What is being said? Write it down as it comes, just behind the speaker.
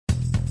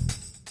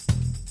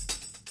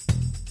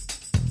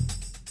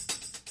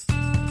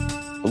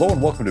Hello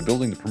and welcome to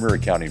Building the Premier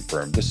Accounting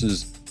Firm. This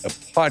is a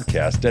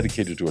podcast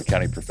dedicated to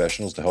accounting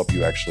professionals to help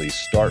you actually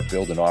start,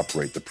 build, and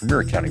operate the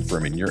premier accounting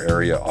firm in your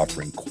area,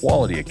 offering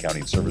quality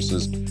accounting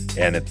services,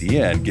 and at the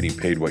end, getting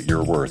paid what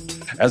you're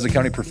worth. As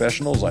accounting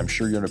professionals, I'm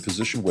sure you're in a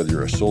position, whether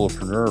you're a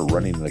solopreneur or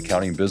running an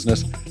accounting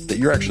business, that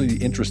you're actually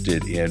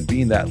interested in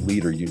being that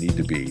leader you need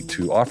to be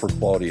to offer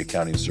quality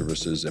accounting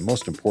services and,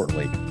 most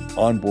importantly,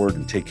 onboard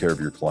and take care of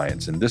your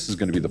clients. And this is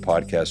going to be the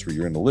podcast where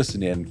you're going to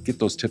listen in, get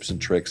those tips and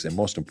tricks, and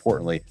most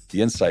importantly,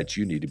 the insights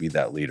you need to be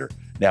that leader.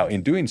 Now,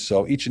 in doing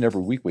so, each and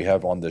every week we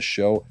have on this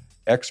show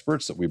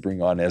experts that we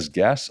bring on as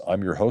guests.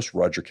 I'm your host,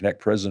 Roger Knecht,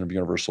 president of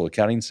Universal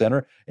Accounting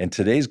Center, and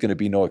today's going to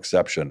be no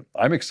exception.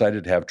 I'm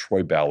excited to have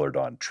Troy Ballard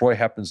on. Troy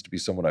happens to be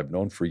someone I've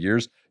known for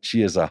years.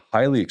 She is a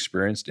highly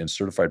experienced and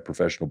certified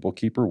professional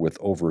bookkeeper with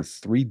over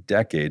 3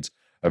 decades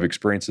of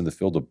experience in the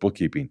field of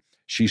bookkeeping.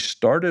 She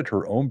started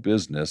her own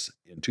business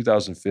in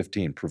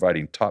 2015,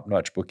 providing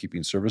top-notch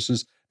bookkeeping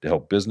services to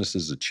help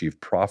businesses achieve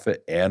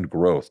profit and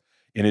growth.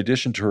 In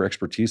addition to her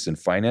expertise in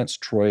finance,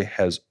 Troy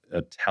has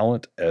a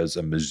talent as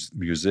a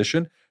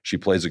musician. She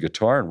plays a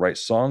guitar and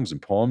writes songs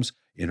and poems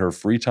in her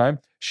free time.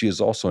 She is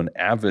also an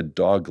avid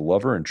dog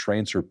lover and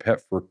trains her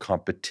pet for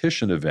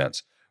competition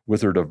events.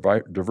 With her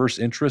diverse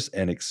interests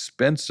and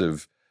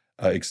extensive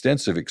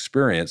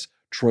experience,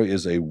 Troy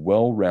is a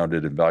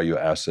well-rounded and value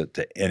asset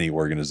to any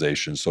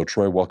organization. So,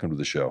 Troy, welcome to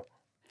the show.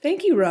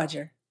 Thank you,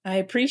 Roger. I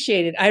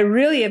appreciate it. I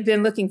really have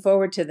been looking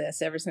forward to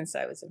this ever since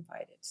I was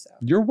invited. So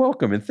you're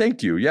welcome, and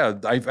thank you. Yeah,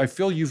 I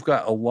feel you've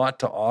got a lot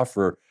to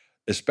offer,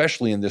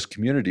 especially in this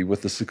community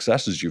with the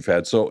successes you've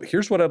had. So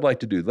here's what I'd like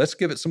to do. Let's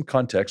give it some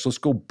context. Let's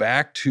go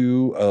back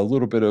to a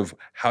little bit of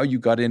how you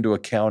got into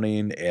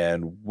accounting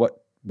and what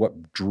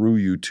drew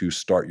you to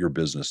start your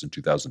business in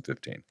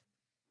 2015.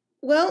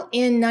 Well,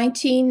 in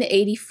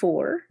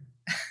 1984,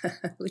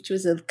 which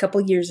was a couple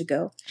years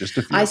ago,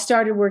 I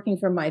started working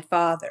for my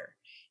father.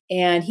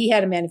 And he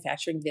had a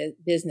manufacturing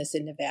business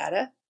in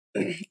Nevada.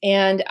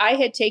 And I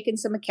had taken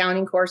some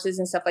accounting courses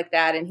and stuff like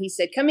that. And he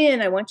said, come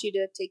in, I want you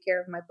to take care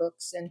of my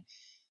books. And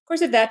of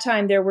course, at that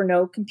time, there were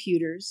no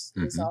computers.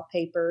 It was all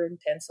paper and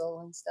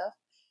pencil and stuff.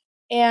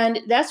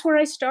 And that's where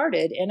I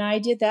started. And I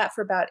did that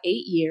for about 8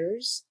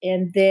 years.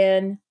 And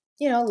then,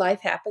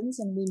 life happens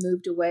and we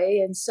moved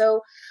away. And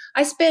so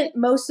I spent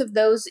most of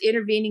those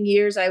intervening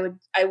years, I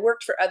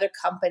worked for other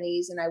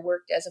companies, and I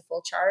worked as a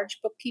full charge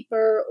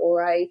bookkeeper,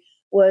 or I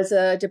was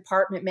a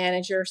department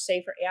manager,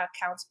 say for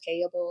accounts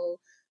payable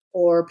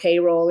or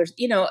payroll, or,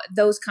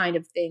 those kind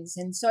of things.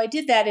 And so I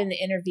did that in the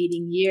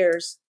intervening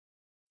years.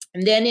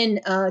 And then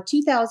in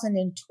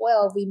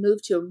 2012, we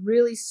moved to a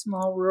really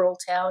small rural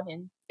town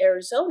in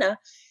Arizona,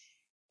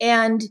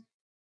 and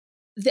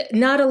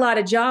not a lot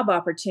of job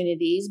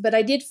opportunities, but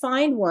I did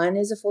find one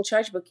as a full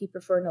charge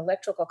bookkeeper for an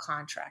electrical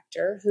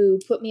contractor who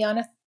put me on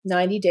a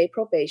 90-day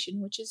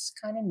probation, which is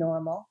kind of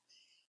normal.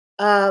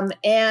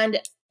 And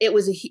it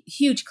was a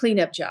huge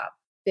cleanup job.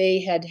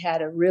 They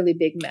had a really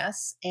big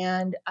mess,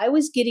 and I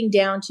was getting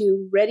down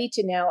to ready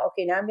to now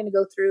I'm going to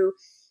go through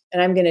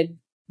and I'm going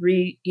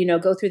to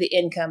go through the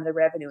income, the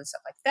revenue and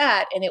stuff like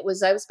that. And I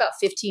was about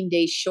 15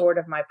 days short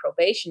of my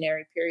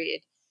probationary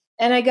period,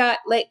 and I got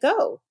let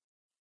go.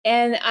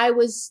 And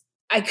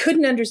I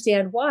couldn't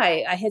understand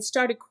why. I had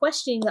started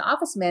questioning the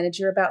office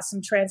manager about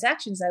some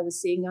transactions I was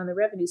seeing on the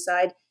revenue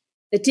side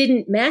that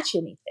didn't match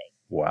anything.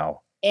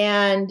 Wow.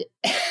 And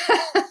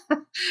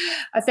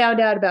I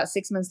found out about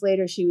 6 months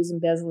later she was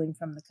embezzling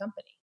from the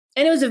company.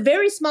 And it was a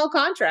very small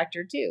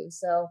contractor too.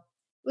 So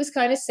it was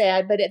kind of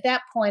sad. But at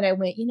that point I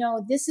went,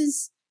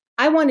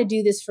 I want to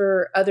do this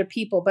for other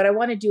people, but I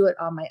want to do it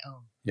on my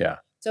own. Yeah.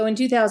 So in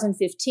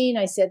 2015,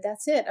 I said,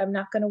 that's it. I'm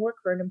not going to work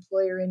for an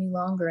employer any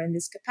longer in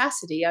this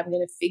capacity. I'm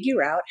going to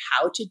figure out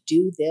how to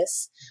do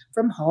this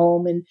from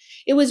home. And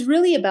it was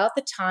really about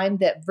the time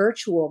that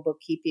virtual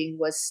bookkeeping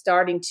was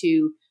starting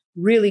to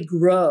really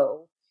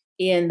grow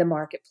in the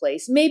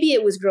marketplace. Maybe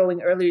it was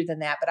growing earlier than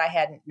that, but I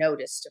hadn't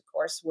noticed, of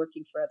course,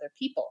 working for other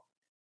people.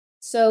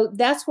 So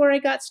that's where I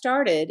got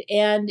started.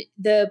 And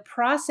the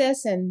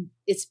process, and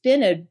it's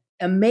been an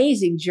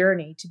amazing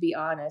journey, to be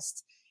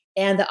honest.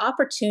 And the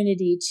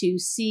opportunity to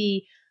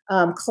see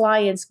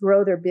clients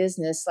grow their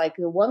business, like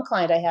the one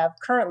client I have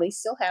currently,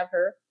 still have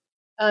her.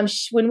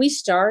 When we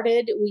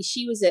started,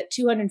 she was at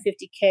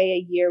 $250K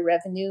a year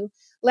revenue.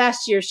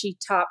 Last year, she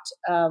topped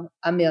 $1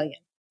 million.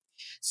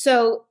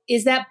 So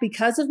is that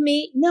because of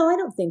me? No, I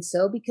don't think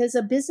so, because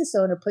a business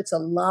owner puts a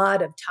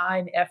lot of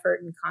time,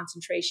 effort, and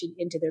concentration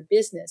into their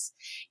business.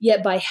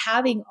 Yet by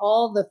having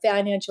all the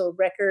financial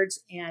records,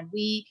 and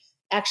we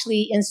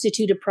actually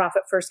instituted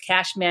profit first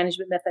cash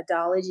management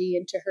methodology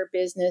into her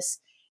business,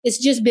 it's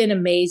just been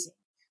amazing.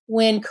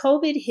 When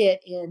COVID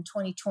hit in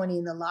 2020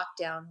 and the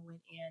lockdown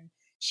went in,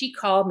 she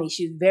called me.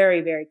 She was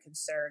very, very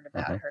concerned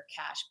about her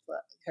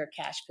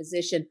cash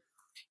position.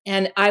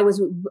 And I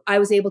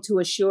was able to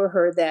assure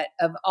her that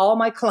of all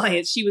my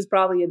clients, she was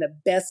probably in the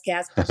best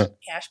cash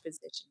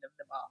position of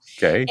them all.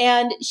 Okay.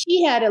 And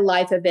she had a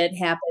life event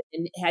happen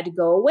and had to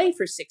go away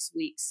for 6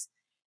 weeks.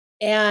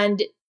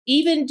 And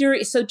even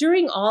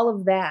during all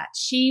of that,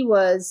 she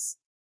was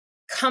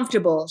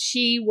comfortable.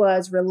 She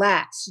was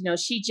relaxed.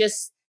 She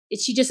just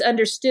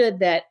understood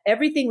that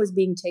everything was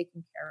being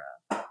taken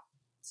care of.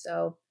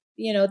 So,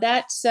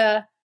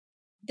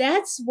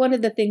 that's one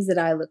of the things that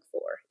I look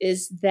for,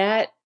 is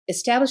that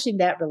establishing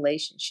that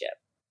relationship.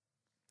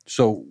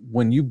 So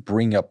when you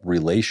bring up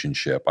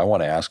relationship, I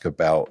want to ask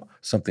about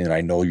something that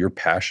I know you're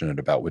passionate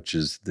about, which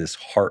is this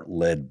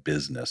heart-led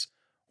business.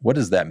 What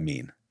does that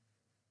mean?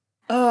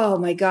 Oh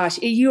my gosh,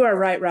 you are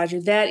right,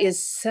 Roger. That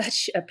is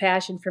such a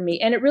passion for me.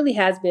 And it really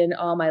has been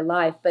all my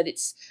life, but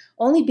it's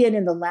only been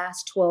in the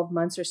last 12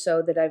 months or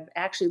so that I've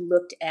actually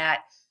looked at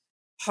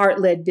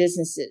heart-led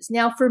businesses.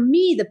 Now, for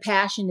me, the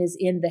passion is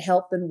in the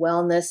health and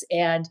wellness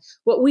and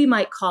what we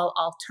might call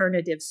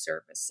alternative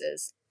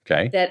services.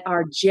 Okay. That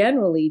are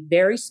generally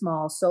very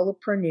small,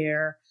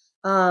 solopreneur,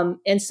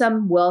 and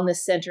some wellness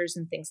centers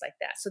and things like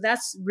that. So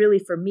that's really,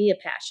 for me, a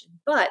passion.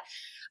 But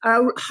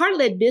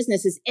heart-led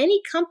business is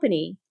any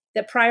company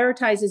that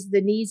prioritizes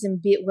the needs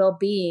and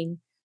well-being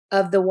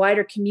of the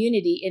wider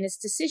community in its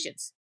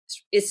decisions.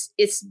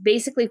 It's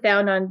basically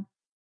found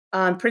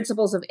on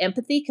principles of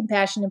empathy,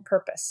 compassion, and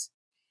purpose.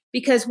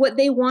 Because what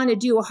they want to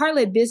do, a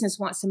heart-led business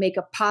wants to make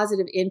a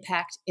positive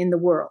impact in the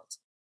world.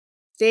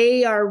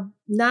 They are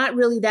not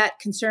really that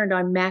concerned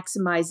on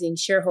maximizing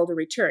shareholder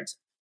returns.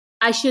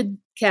 I should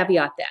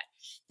caveat that.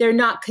 They're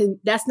not.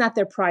 That's not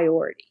their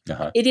priority.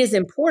 Uh-huh. It is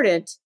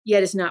important,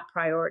 yet it's not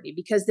priority,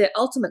 because the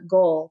ultimate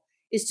goal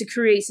is to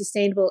create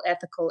sustainable,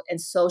 ethical,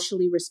 and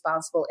socially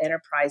responsible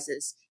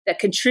enterprises that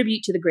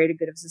contribute to the greater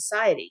good of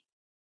society.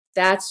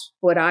 That's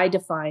what I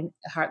define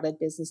a heart-led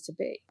business to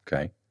be.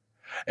 Okay.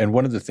 And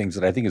one of the things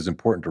that I think is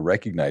important to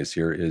recognize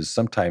here is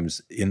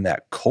sometimes in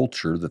that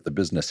culture that the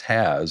business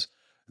has,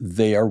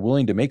 they are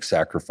willing to make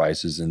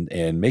sacrifices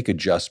and make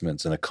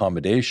adjustments and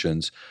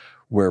accommodations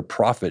where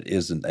profit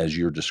isn't, as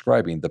you're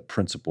describing, the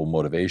principal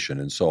motivation.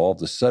 And so all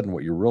of a sudden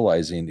what you're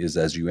realizing is,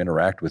 as you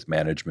interact with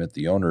management,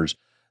 the owners,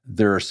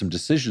 there are some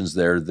decisions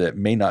there that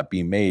may not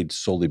be made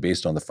solely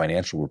based on the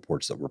financial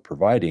reports that we're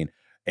providing.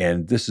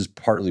 And this is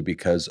partly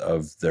because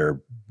of their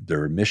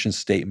mission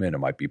statement. It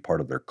might be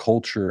part of their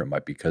culture. It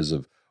might be because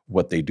of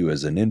what they do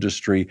as an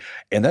industry.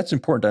 And that's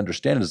important to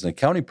understand as an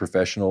accounting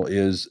professional,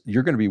 is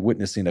you're going to be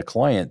witnessing a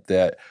client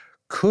that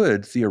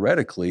could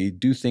theoretically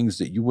do things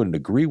that you wouldn't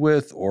agree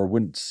with or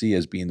wouldn't see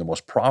as being the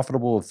most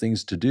profitable of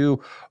things to do,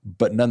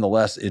 but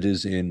nonetheless, it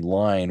is in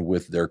line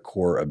with their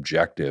core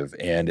objective.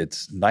 And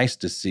it's nice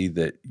to see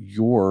that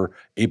you're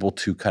able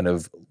to kind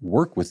of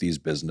work with these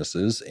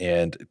businesses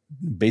and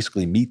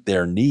basically meet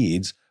their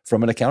needs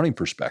from an accounting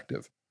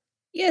perspective.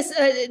 Yes,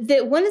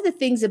 one of the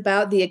things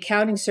about the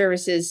accounting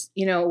services,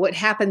 what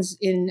happens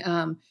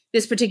in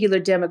this particular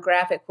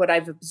demographic, what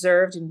I've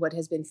observed and what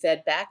has been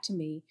fed back to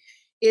me,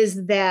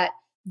 is that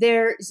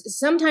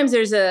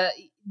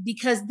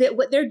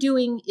what they're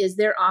doing is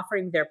they're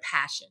offering their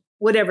passion,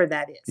 whatever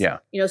that is. Yeah.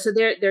 So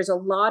there's a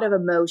lot of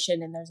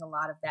emotion and there's a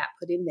lot of that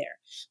put in there.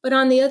 But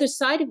on the other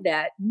side of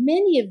that,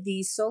 many of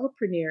these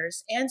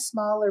solopreneurs and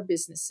smaller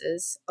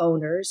businesses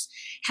owners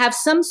have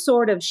some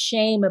sort of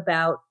shame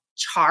about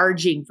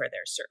charging for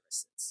their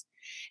services.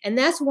 And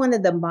that's one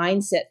of the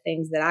mindset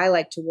things that I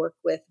like to work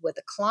with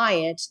a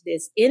client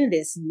that's in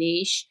this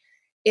niche,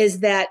 is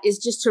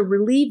just to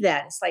relieve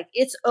that. It's like,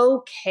 it's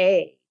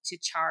okay to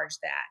charge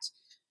that.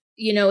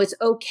 It's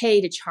okay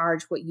to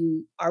charge what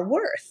you are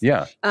worth.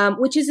 Yeah.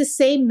 Which is the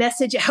same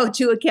message out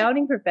to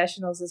accounting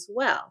professionals as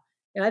well.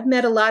 I've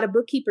met a lot of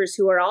bookkeepers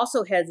who are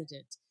also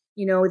hesitant.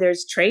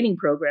 There's training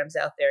programs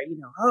out there,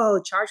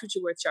 charge what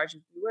you're worth, charge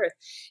what you're worth.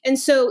 And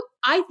so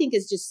I think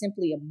it's just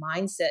simply a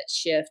mindset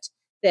shift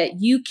that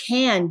you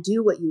can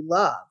do what you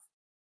love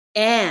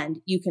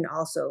and you can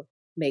also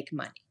make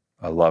money.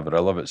 I love it. I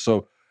love it.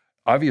 So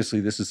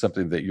obviously, this is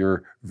something that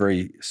you're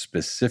very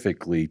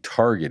specifically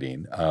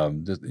targeting,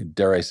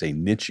 dare I say,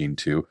 niching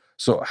to.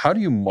 So how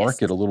do you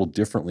market a little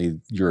differently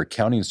your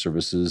accounting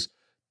services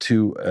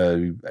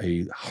to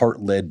a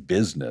heart-led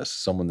business,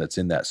 someone that's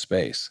in that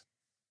space?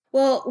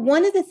 Well,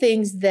 one of the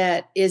things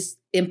that is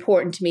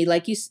important to me,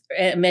 like you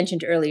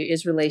mentioned earlier,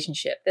 is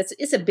relationship.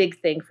 It's a big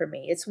thing for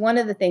me. It's one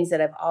of the things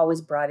that I've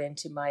always brought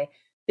into my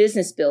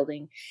business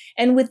building.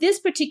 And with this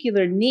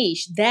particular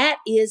niche, that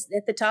is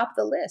at the top of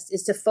the list,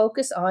 is to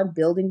focus on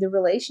building the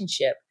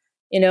relationship,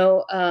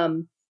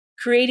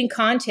 creating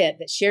content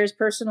that shares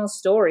personal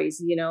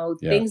stories,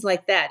 things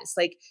like that. It's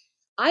like,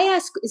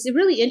 it's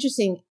really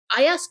interesting.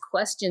 I ask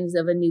questions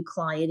of a new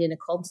client in a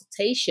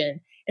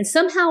consultation, and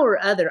somehow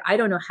or other, I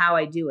don't know how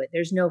I do it.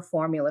 There's no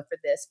formula for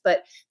this,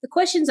 but the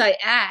questions I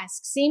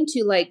ask seem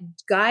to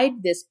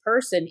guide this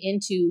person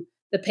into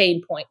the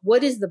pain point.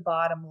 What is the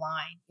bottom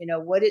line?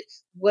 What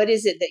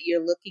is it that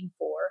you're looking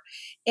for?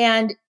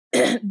 And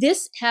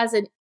this has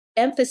an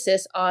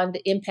emphasis on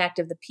the impact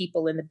of the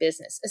people in the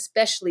business,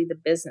 especially the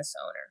business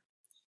owner.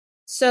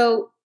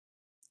 So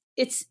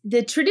it's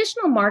the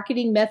traditional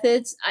marketing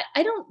methods.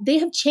 They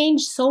have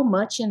changed so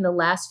much in the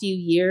last few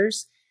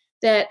years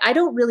that I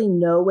don't really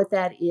know what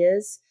that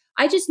is.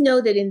 I just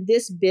know that in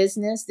this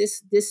business,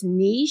 this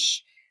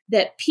niche,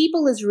 that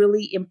people is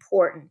really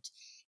important.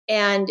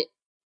 And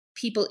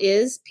people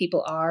is,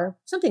 people are,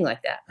 something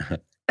like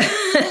that.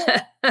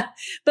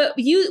 But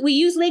we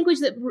use language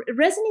that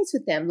resonates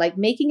with them, like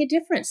making a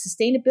difference,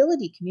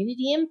 sustainability,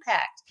 community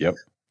impact. Yep.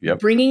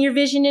 Bringing your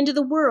vision into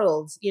the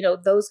world,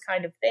 those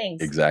kind of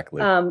things.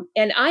 Exactly.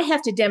 And I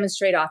have to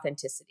demonstrate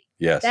authenticity.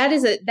 Yes. That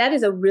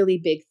is a really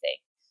big thing,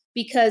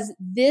 because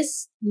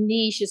this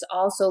niche is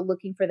also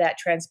looking for that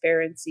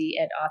transparency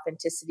and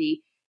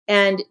authenticity.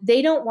 And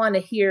they don't want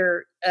to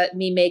hear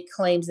me make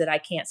claims that I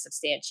can't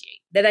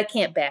substantiate, that I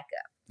can't back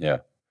up. Yeah.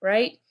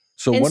 Right.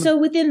 So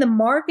within the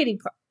marketing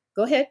part,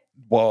 go ahead.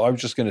 Well, I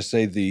was just going to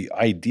say the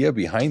idea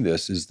behind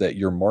this is that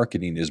your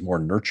marketing is more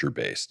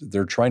nurture-based.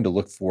 They're trying to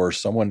look for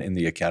someone in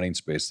the accounting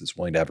space that's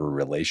willing to have a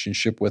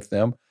relationship with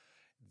them.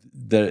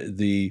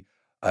 They're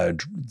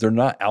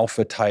not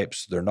alpha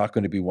types. They're not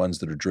going to be ones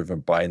that are driven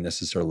by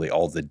necessarily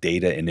all the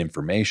data and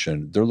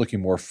information. They're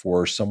looking more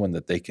for someone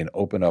that they can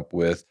open up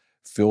with,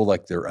 feel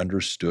like they're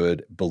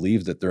understood,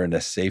 believe that they're in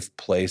a safe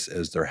place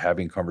as they're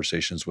having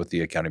conversations with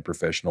the accounting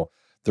professional.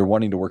 They're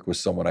wanting to work with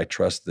someone I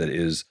trust that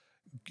is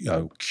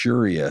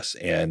curious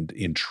and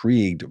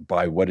intrigued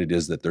by what it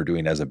is that they're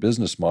doing as a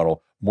business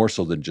model, more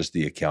so than just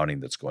the accounting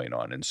that's going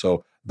on. And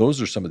so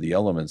those are some of the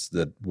elements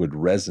that would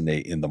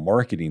resonate in the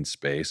marketing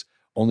space,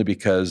 only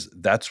because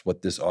that's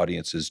what this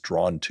audience is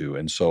drawn to.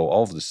 And so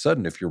all of a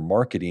sudden, if your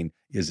marketing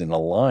is in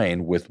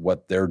line with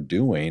what they're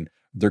doing,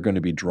 they're going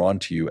to be drawn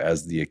to you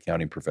as the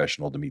accounting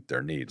professional to meet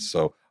their needs.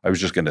 So I was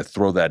just going to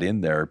throw that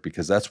in there,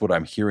 because that's what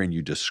I'm hearing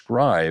you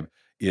describe,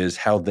 is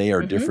how they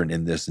are different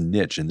in this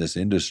niche, in this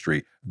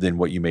industry, than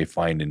what you may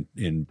find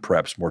in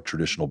perhaps more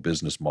traditional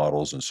business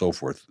models and so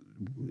forth.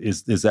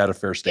 Is that a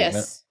fair statement?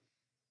 Yes,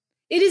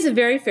 it is a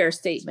very fair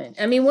statement.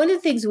 I mean, one of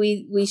the things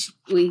we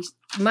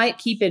might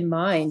keep in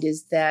mind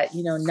is that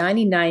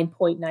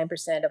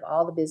 99.9% of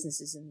all the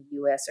businesses in the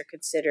U.S. are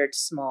considered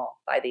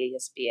small by the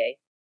ASBA.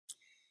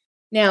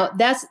 Now,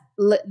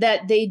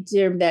 that they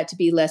deem that to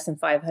be less than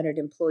 500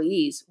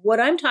 employees. What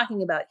I'm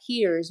talking about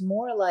here is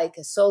more like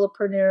a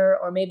solopreneur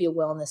or maybe a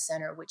wellness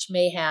center, which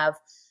may have,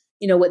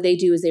 what they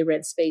do is they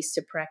rent space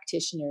to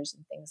practitioners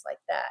and things like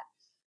that.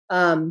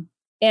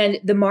 And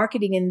the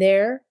marketing in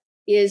there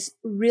is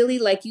really,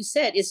 like you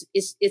said,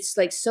 it's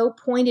like so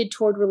pointed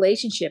toward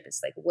relationship. It's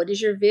like, what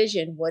is your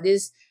vision? What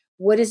is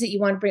it you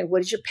want to bring?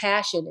 What is your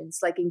passion? And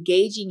it's like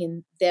engaging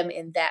in them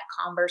in that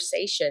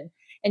conversation.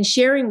 And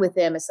sharing with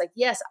them, it's like,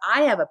 yes,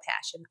 I have a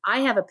passion. I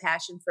have a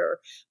passion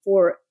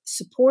for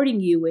supporting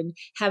you and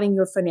having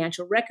your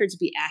financial records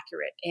be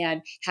accurate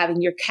and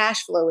having your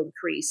cash flow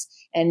increase.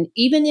 And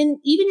even in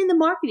the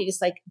marketing,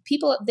 it's like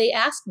people, they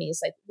ask me,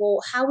 it's like,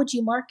 well, how would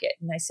you market?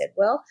 And I said,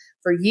 well,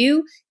 for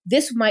you,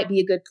 this might be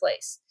a good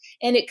place.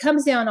 And it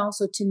comes down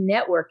also to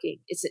networking.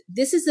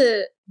 This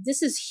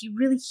is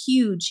really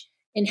huge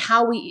in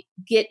how we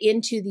get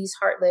into these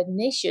heart-led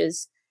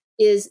niches.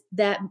 Is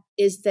that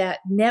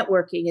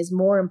networking is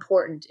more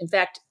important. In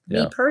fact,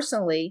 me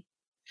personally,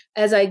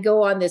 as I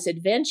go on this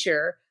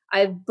adventure,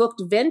 I've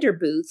booked vendor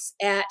booths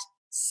at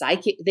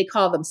they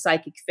call them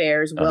psychic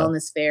fairs,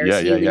 wellness fairs,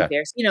 healing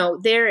fairs,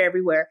 they're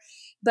everywhere.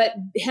 But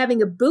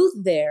having a booth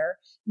there,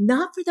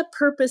 not for the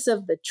purpose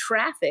of the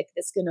traffic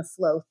that's going to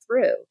flow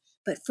through,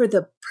 but for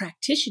the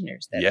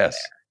practitioners that are there.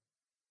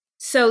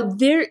 So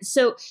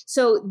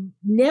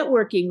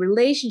networking,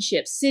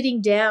 relationships,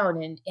 sitting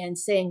down and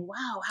saying,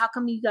 wow, how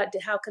come you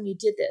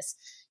did this?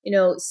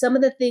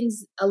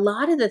 A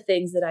lot of the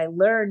things that I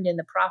learned in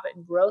the Profit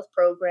and Growth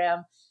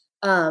program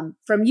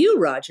from you,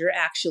 Roger,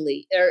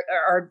 actually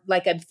are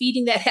like, I'm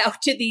feeding that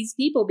out to these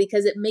people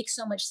because it makes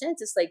so much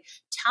sense. It's like,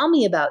 tell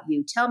me about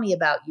you, tell me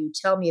about you,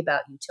 tell me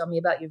about you, tell me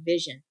about your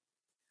vision.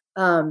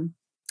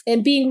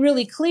 And being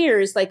really clear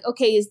is like,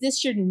 okay, is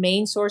this your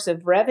main source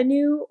of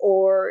revenue,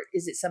 or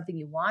is it something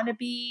you want to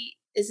be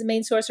is the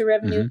main source of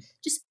revenue?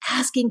 Just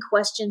asking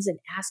questions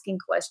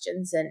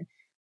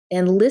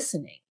and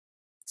listening.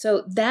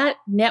 So that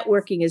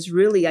networking is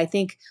really, I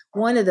think,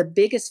 one of the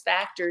biggest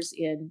factors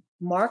in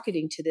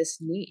marketing to this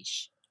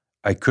niche.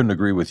 I couldn't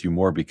agree with you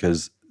more,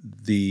 because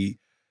the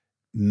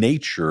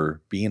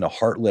nature, being a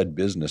heart-led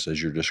business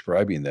as you're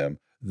describing them,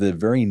 the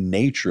very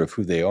nature of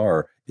who they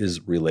are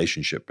is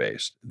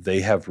relationship-based.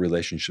 They have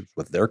relationships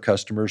with their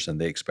customers, and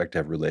they expect to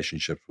have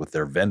relationships with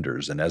their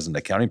vendors. And as an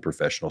accounting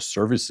professional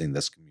servicing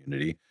this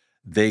community,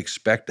 they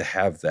expect to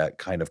have that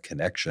kind of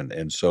connection.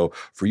 And so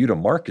for you to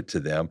market to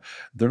them,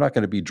 they're not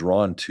going to be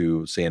drawn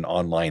to, say, an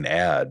online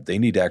ad. They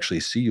need to actually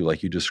see you,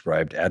 like you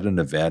described, at an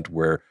event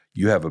where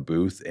you have a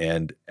booth,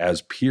 and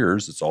as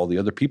peers, it's all the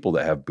other people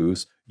that have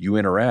booths, you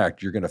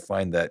interact, you're going to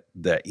find that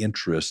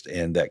interest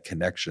and that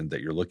connection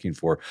that you're looking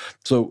for.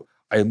 So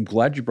I'm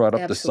glad you brought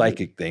up the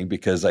psychic thing,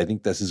 because I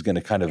think this is going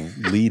to kind of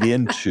lead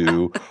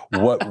into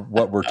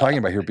what we're talking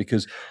about here.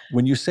 Because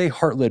when you say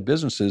heart-led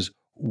businesses,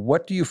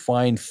 what do you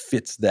find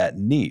fits that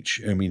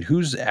niche? I mean,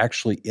 who's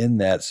actually in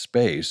that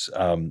space?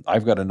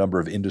 I've got a number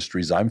of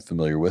industries I'm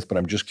familiar with, but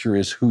I'm just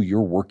curious who you're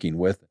working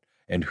with,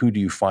 and who do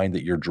you find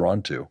that you're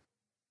drawn to?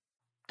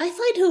 I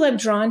find who I'm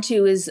drawn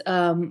to is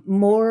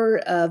more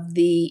of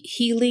the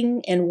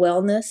healing and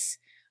wellness.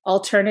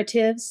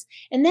 alternatives.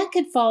 And that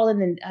could fall in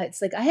the,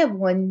 it's like I have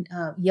one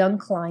young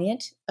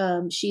client.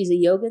 She's a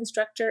yoga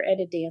instructor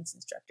and a dance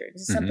instructor.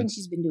 This is something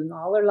she's been doing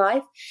all her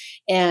life,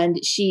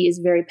 and she is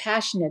very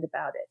passionate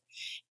about it.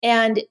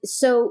 And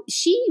so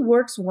she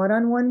works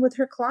one-on-one with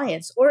her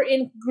clients or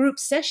in group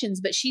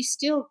sessions, but she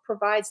still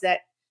provides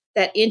that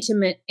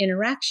intimate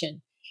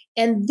interaction.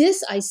 And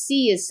this I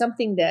see is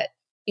something that,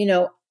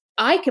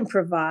 I can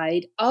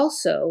provide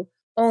also.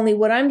 Only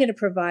what I'm going to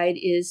provide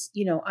is,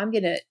 I'm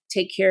going to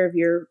take care of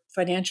your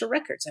financial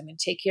records. I'm going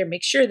to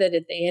make sure that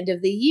at the end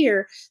of the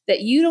year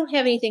that you don't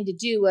have anything to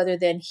do other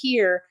than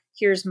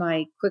here's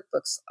my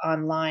QuickBooks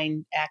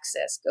online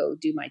access, go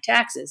do my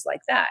taxes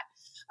like that.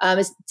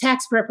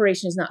 Tax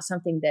preparation is not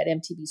something that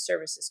MTB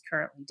Services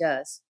currently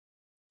does.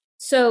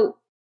 So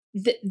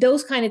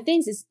those kind of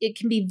things, it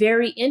can be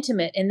very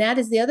intimate. And that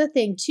is the other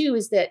thing too,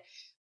 is that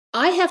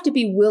I have to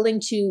be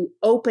willing to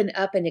open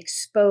up and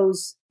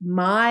expose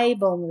my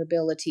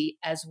vulnerability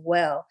as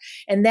well.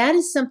 And that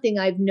is something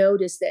I've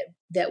noticed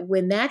that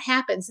when that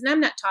happens, and I'm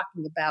not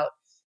talking about,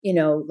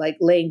 like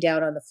laying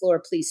down on the floor,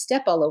 please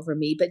step all over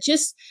me, but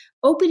just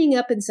opening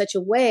up in such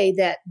a way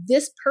that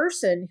this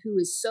person who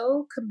is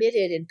so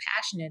committed and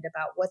passionate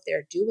about what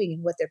they're doing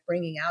and what they're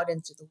bringing out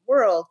into the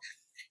world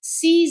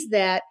sees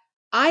that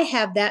I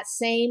have that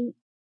same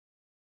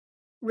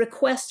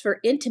request for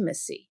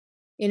intimacy.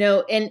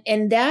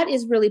 And that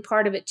is really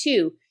part of it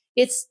too.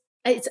 It's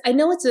I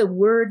know it's a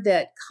word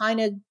that kind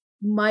of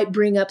might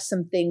bring up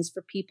some things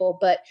for people,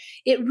 but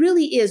it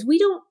really is. We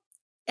don't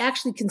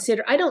actually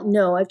consider, I don't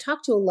know. I've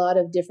talked to a lot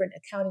of different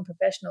accounting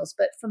professionals,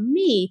 but for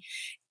me,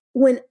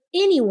 when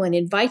anyone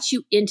invites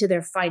you into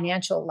their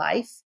financial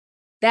life,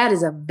 that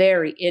is a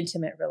very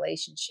intimate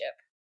relationship.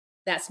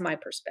 That's my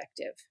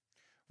perspective.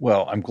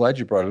 Well, I'm glad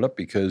you brought it up,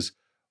 because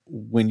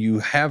when you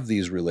have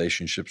these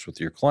relationships with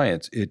your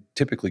clients, it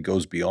typically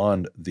goes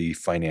beyond the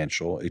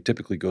financial. It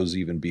typically goes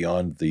even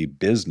beyond the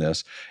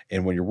business.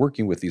 And when you're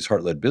working with these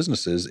heart-led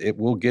businesses, it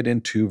will get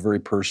into very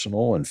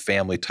personal and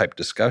family type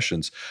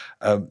discussions.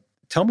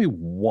 Tell me,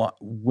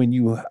 when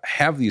you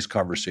have these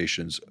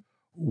conversations,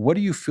 what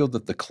do you feel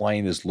that the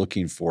client is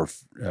looking for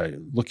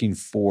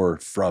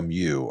from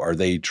you? Are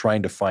they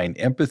trying to find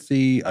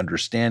empathy,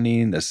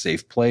 understanding, a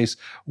safe place?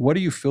 What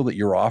do you feel that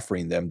you're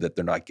offering them that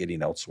they're not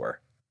getting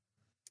elsewhere?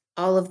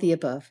 All of the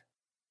above.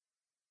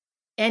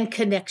 And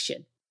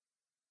connection.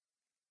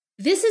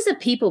 This is a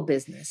people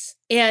business,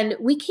 and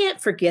we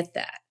can't forget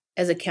that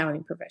as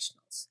accounting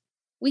professionals.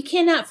 We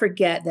cannot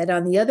forget that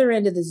on the other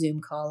end of the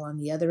Zoom call, on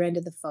the other end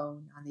of the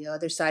phone, on the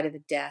other side of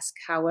the desk,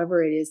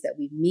 however it is that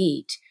we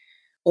meet,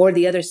 or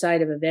the other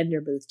side of a vendor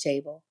booth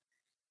table,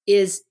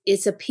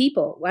 it's a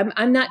people.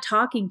 I'm not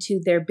talking to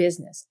their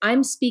business.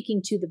 I'm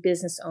speaking to the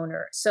business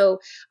owner. So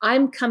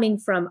I'm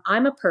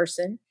a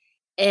person,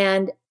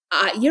 and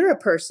you're a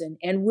person,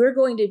 and we're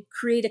going to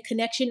create a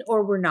connection,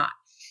 or we're not.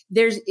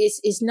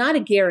 It's not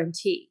a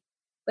guarantee,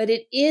 but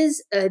it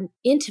is an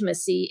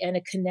intimacy and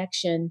a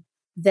connection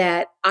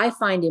that I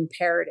find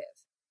imperative.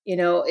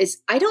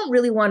 I don't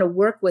really want to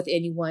work with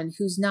anyone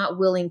who's not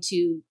willing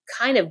to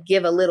kind of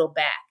give a little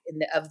back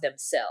of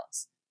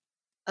themselves.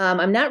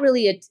 I'm not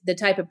really the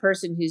type of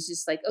person who's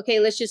just like, okay,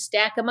 let's just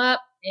stack them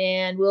up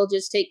and we'll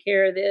just take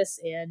care of this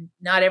and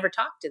not ever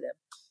talk to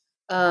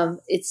them.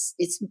 It's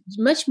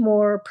much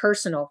more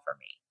personal for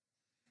me.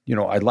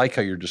 I like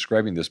how you're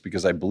describing this,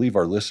 because I believe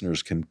our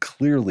listeners can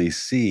clearly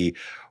see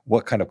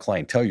what kind of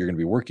clientele you're going to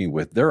be working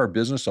with. There are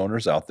business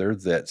owners out there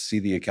that see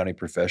the accounting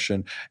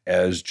profession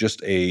as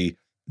just a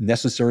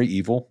necessary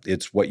evil.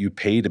 It's what you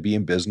pay to be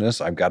in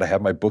business. I've got to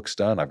have my books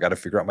done. I've got to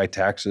figure out my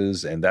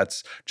taxes, and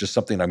that's just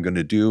something I'm going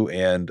to do.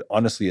 And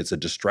honestly, it's a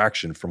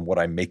distraction from what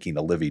I'm making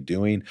a living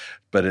doing,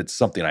 but it's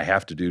something I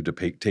have to do to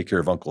take care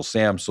of Uncle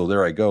Sam. So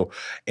there I go.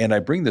 And I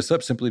bring this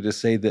up simply to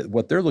say that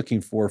what they're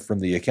looking for from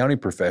the accounting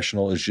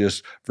professional is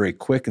just very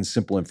quick and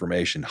simple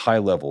information, high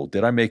level.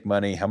 Did I make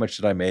money? How much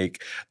did I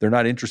make? They're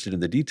not interested in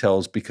the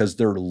details because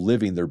they're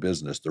living their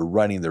business. They're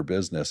running their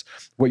business.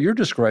 What you're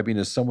describing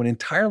is someone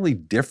entirely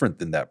different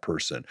than that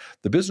person.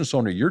 The business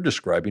owner you're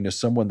describing is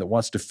someone that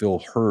wants to feel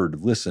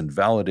heard, listened,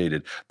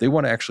 validated. They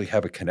want to actually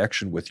have a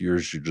connection with you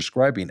as you're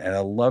describing. And I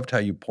loved how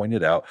you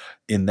pointed out,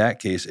 in that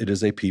case, it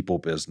is a people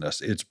business.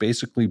 It's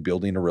basically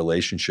building a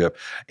relationship.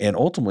 And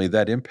ultimately,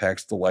 that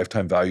impacts the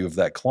lifetime value of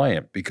that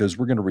client, because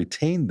we're going to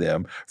retain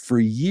them for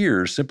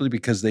years simply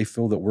because they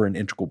feel that we're an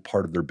integral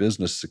part of their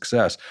business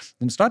success.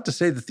 And it's not to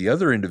say that the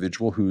other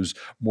individual who's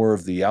more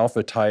of the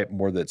alpha type,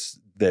 more that's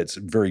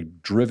very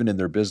driven in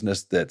their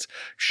business, that's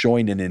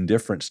showing an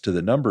indifference to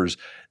the numbers,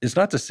 it's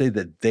not to say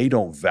that they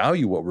don't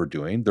value what we're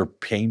doing. They're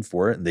paying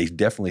for it, and they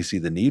definitely see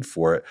the need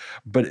for it,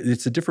 but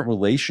it's a different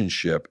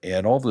relationship.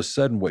 And all of a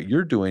sudden, what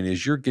you're doing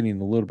is you're getting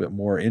a little bit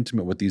more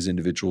intimate with these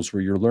individuals,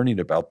 where you're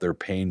learning about their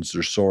pains,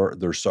 their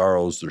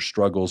sorrows, their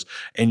struggles,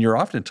 and you're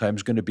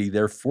oftentimes going to be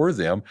there for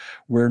them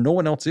where no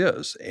one else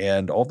is.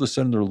 And all of a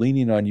sudden, they're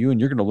leaning on you, and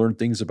you're going to learn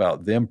things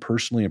about them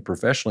personally and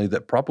professionally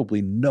that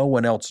probably no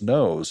one else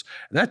knows.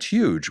 And that's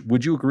huge.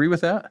 Would you agree with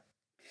that?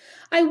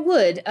 I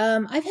would.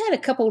 I've had a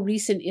couple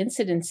recent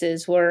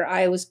incidences where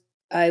I was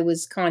I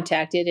was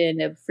contacted in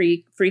a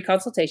free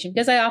consultation,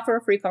 because I offer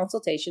a free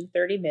consultation,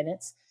 30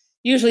 minutes.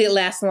 Usually it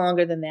lasts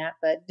longer than that,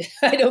 but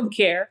I don't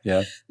care,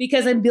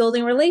 because I'm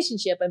building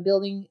relationship, I'm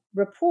building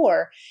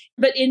rapport.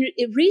 But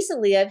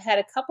recently I've had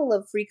a couple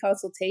of free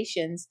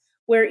consultations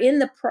where in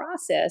the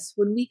process,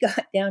 when we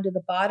got down to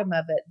the bottom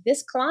of it,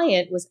 this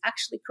client was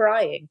actually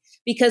crying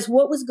because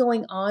what was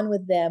going on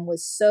with them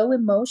was so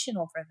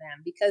emotional for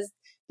them, because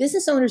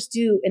business owners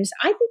do, and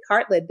I think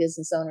heart-led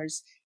business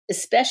owners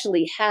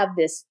especially, have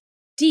this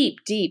deep,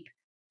 deep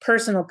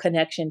personal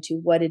connection to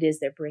what it is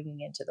they're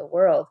bringing into the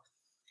world.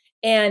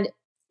 And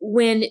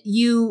when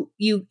you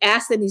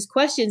ask them these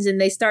questions and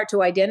they start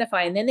to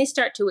identify and then they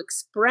start to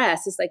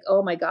express, it's like,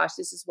 oh my gosh,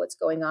 this is what's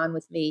going on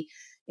with me.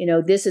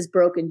 This is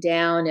broken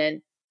down.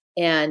 And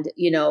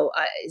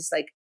it's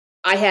like,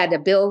 I had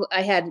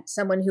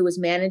someone who was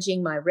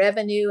managing my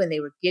revenue and they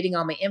were getting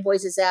all my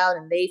invoices out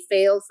and they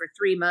failed for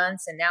 3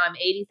 months. And now I'm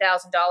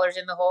 $80,000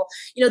 in the hole.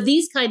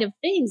 These kind of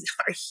things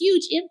are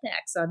huge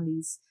impacts on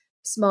these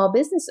small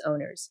business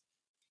owners.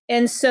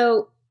 And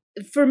so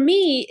for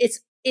me,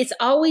 it's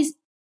always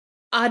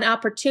an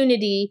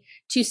opportunity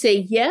to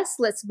say, yes,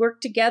 let's work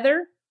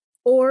together,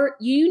 or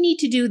you need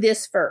to do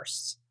this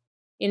first.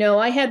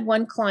 I had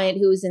one client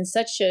who was in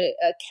such a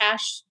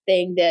cash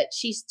thing that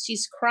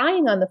she's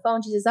crying on the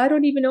phone. She says, I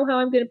don't even know how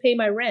I'm going to pay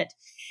my rent.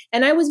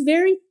 And I was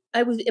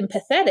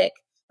empathetic,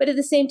 but at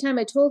the same time,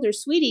 I told her,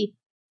 sweetie,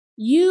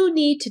 you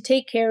need to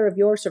take care of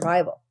your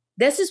survival.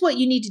 This is what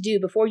you need to do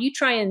before you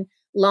try and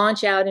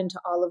launch out into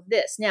all of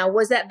this. Now,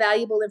 was that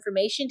valuable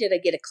information? Did I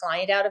get a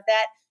client out of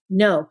that?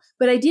 No,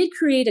 but I did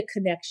create a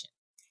connection,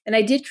 and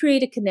I did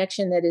create a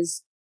connection that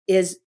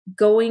is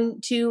going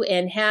to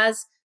and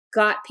has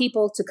got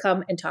people to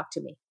come and talk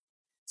to me.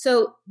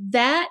 So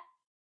that's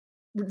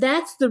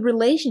the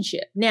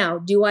relationship. Now,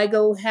 do I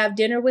go have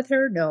dinner with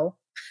her? No,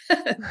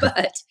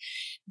 but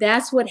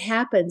that's what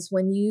happens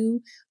when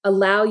you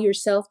allow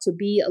yourself to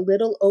be a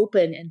little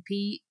open and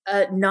be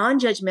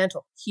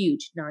non-judgmental,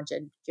 huge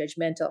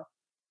non-judgmental,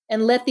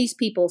 and let these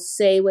people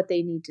say what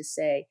they need to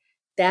say.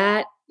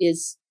 That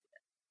is,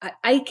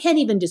 I can't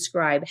even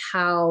describe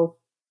how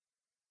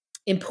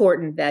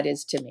important that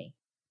is to me.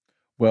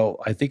 Well,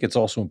 I think it's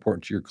also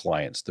important to your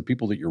clients. The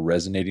people that you're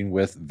resonating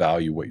with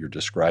value what you're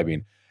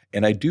describing.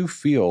 And I do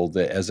feel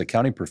that as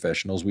accounting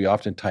professionals, we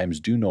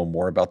oftentimes do know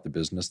more about the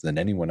business than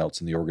anyone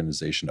else in the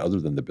organization other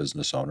than the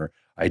business owner.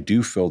 I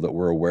do feel that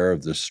we're aware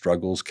of the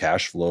struggles,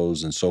 cash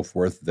flows, and so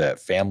forth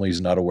that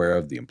families not aware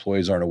of, the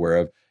employees aren't aware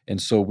of.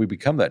 And so we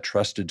become that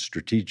trusted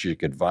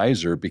strategic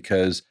advisor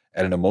because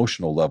at an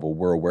emotional level,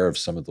 we're aware of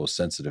some of those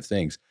sensitive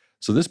things.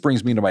 So this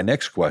brings me to my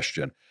next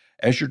question.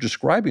 As you're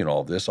describing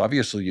all of this,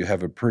 obviously you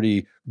have a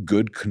pretty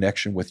good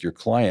connection with your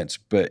clients,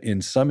 but in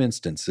some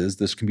instances,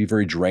 this can be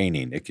very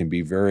draining. It can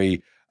be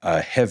very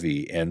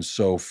heavy. And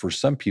so for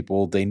some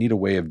people, they need a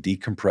way of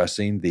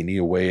decompressing. They need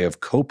a way of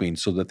coping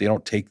so that they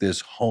don't take this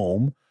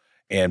home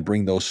and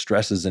bring those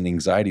stresses and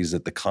anxieties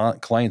that the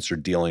clients are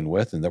dealing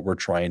with and that we're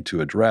trying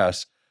to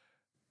address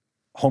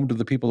home to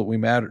the people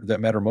that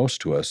matter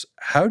most to us.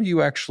 How do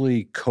you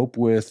actually cope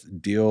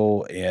with,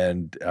 deal,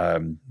 and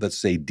let's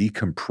say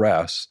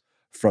decompress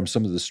from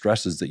some of the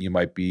stresses that you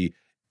might be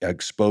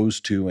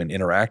exposed to and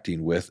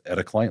interacting with at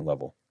a client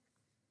level?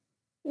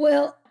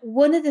 Well,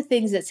 one of the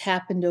things that's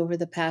happened over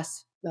the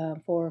past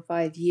 4 or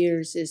 5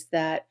 years is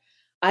that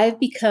I've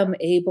become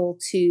able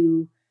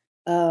to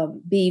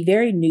be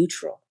very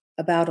neutral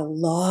about a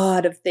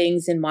lot of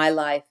things in my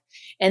life.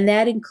 And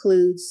that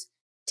includes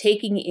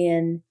taking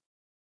in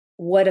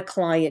what a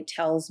client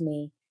tells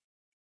me,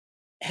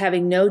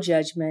 having no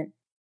judgment,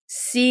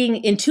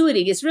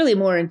 intuiting. It's really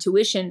more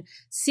intuition,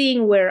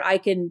 seeing where I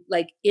can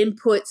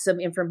input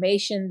some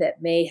information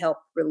that may help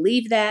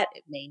relieve that.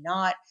 It may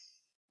not,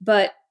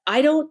 but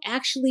I don't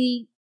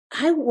actually,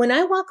 when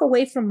I walk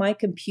away from my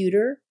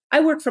computer, I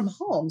work from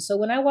home. So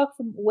when I walk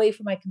away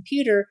from my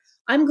computer,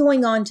 I'm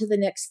going on to the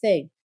next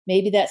thing.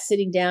 Maybe that's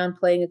sitting down,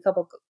 playing a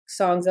couple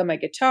songs on my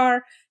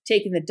guitar,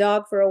 taking the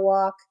dog for a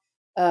walk,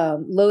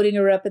 loading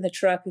her up in the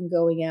truck and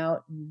going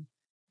out and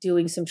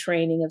doing some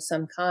training of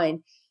some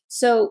kind.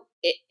 So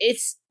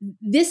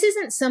this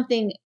isn't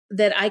something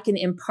that I can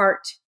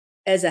impart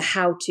as a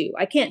how-to.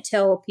 I can't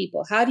tell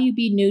people, how do you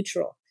be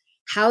neutral?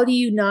 How do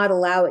you not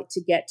allow it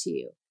to get to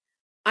you?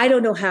 I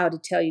don't know how to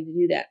tell you to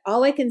do that.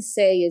 All I can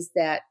say is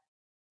that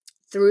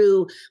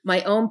through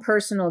my own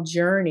personal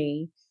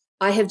journey,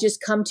 I have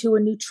just come to a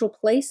neutral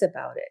place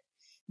about it.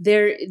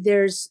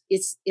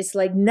 It's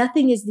like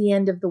nothing is the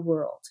end of the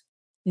world.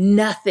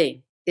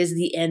 Nothing is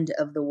the end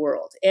of the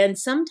world. And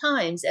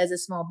sometimes as a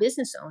small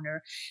business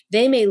owner,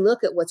 they may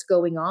look at what's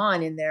going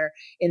on in their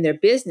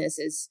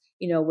businesses,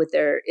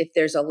 if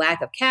there's a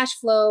lack of cash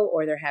flow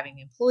or they're having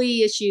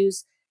employee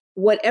issues,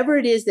 whatever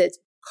it is that's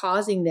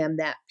causing them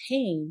that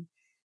pain,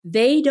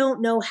 they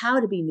don't know how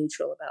to be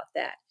neutral about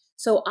that.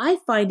 So I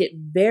find it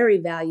very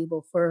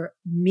valuable for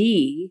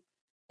me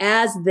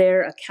as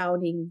their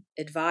accounting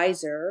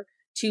advisor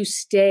to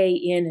stay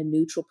in a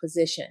neutral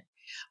position.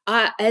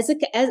 As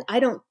I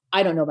don't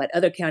I don't know about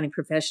other accounting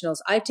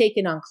professionals. I've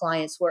taken on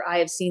clients where I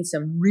have seen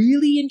some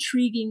really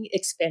intriguing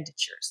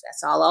expenditures.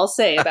 That's all I'll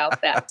say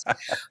about that.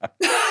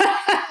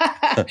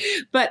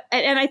 But,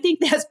 and I think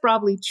that's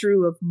probably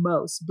true of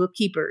most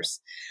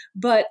bookkeepers,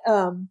 but,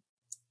 and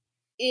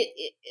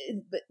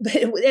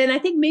I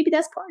think maybe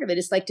that's part of it.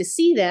 It's like to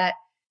see that.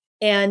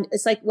 And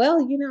it's like,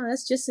 well,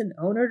 that's just an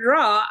owner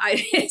draw.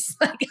 It's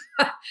like,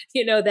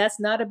 that's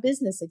not a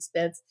business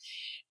expense.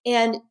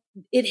 And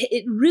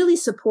it really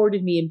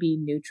supported me in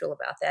being neutral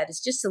about that.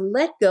 It's just to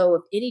let go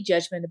of any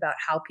judgment about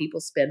how people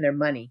spend their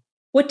money.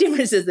 What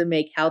difference does it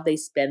make how they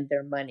spend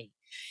their money?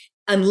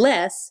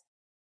 Unless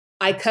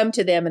I come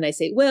to them and I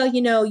say, well,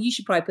 you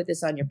should probably put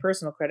this on your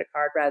personal credit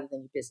card rather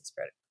than your business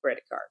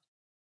credit card.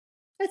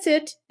 That's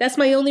it. That's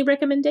my only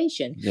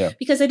recommendation. Yeah.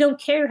 Because I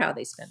don't care how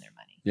they spend their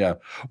money. Yeah.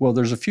 Well,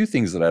 there's a few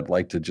things that I'd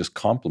like to just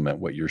compliment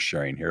what you're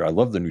sharing here. I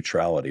love the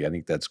neutrality. I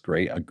think that's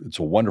great. It's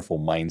a wonderful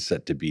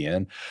mindset to be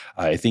in.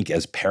 I think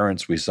as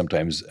parents, we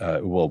sometimes,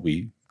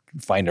 we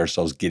find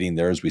ourselves getting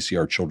there as we see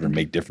our children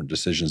make different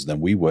decisions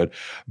than we would.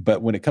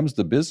 But when it comes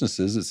to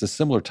businesses, it's a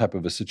similar type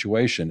of a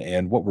situation.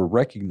 And what we're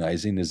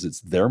recognizing is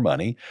it's their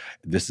money.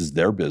 This is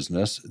their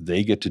business.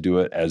 They get to do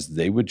it as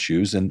they would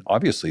choose. And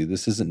obviously,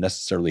 this isn't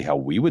necessarily how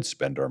we would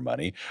spend our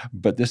money,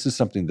 but this is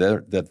something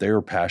that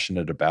they're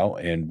passionate about.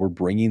 And we're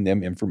bringing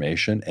them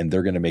information, and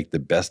they're going to make the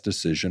best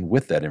decision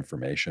with that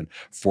information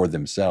for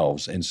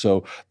themselves. And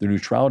so the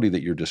neutrality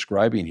that you're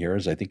describing here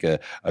is, I think,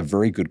 a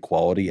very good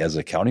quality as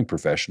accounting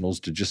professionals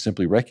to just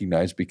simply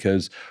recognize,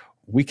 because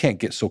we can't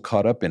get so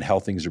caught up in how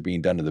things are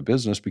being done in the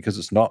business because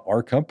it's not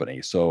our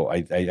company. So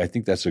I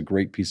think that's a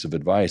great piece of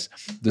advice.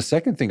 The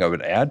second thing I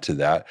would add to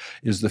that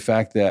is the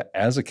fact that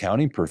as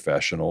accounting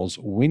professionals,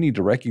 we need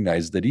to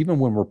recognize that even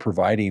when we're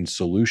providing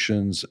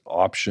solutions,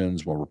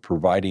 options, when we're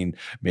providing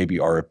maybe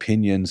our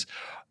opinions,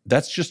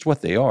 that's just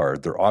what they are.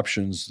 They're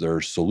options,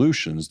 they're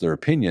solutions, they're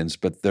opinions,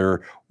 but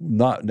they're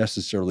not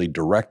necessarily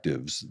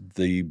directives.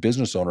 The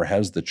business owner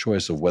has the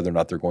choice of whether or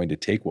not they're going to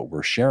take what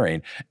we're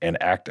sharing and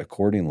act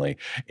accordingly.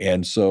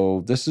 And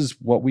so this is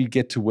what we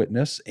get to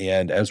witness.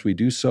 And as we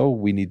do so,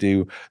 we need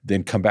to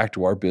then come back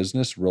to our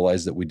business,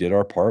 realize that we did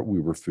our part. We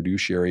were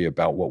fiduciary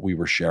about what we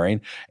were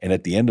sharing. And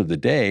at the end of the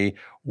day,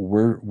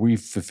 we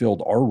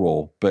fulfilled our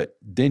role. But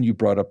then you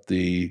brought up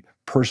the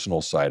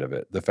personal side of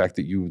it, the fact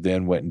that you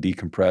then went and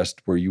decompressed,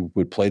 where you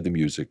would play the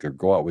music or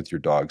go out with your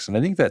dogs. And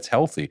I think that's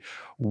healthy.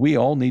 We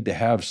all need to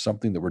have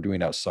something that we're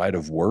doing outside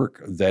of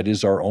work that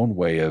is our own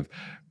way of,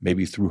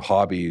 maybe through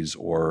hobbies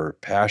or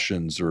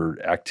passions or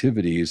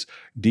activities,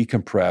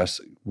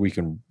 decompress. We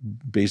can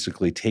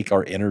basically take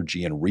our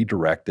energy and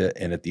redirect it.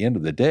 And at the end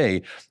of the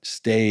day,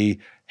 stay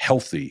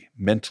healthy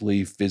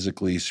mentally,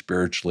 physically,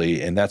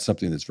 spiritually. And that's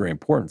something that's very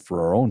important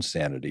for our own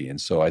sanity. And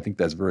so I think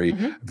that's very,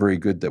 very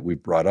good that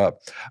we've brought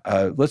up.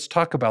 Let's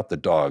talk about the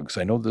dogs.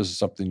 I know this is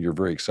something you're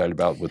very excited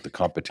about with the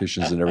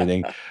competitions and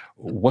everything.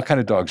 What kind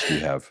of dogs do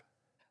you have?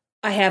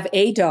 I have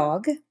a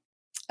dog.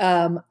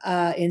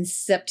 In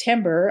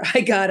September,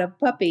 I got a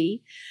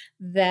puppy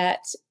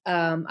that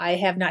I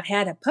have not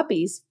had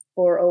puppies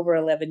for over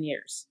 11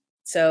 years.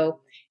 So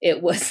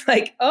it was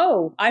like,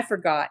 oh, I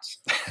forgot.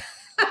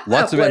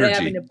 Lots of what energy.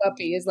 Having a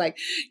puppy is like,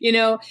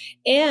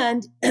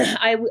 and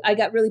I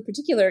got really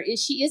particular.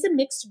 She is a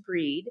mixed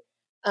breed.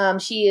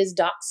 She is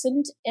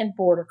Dachshund and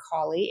Border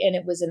Collie, and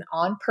it was an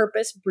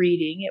on-purpose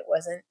breeding. It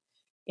wasn't,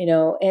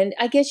 and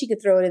I guess you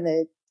could throw it in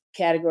the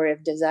category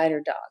of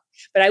designer dog.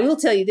 But I will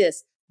tell you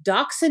this,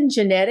 Dachshund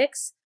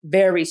genetics,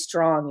 very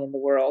strong in the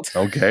world.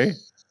 Okay.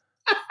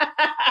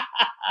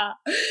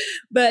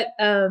 But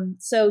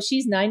so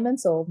she's 9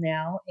 months old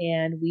now,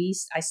 and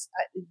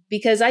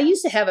because I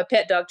used to have a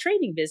pet dog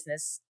training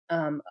business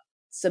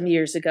some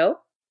years ago,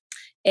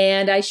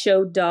 and I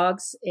showed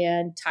dogs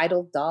and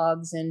titled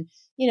dogs, and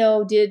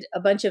did a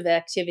bunch of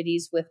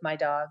activities with my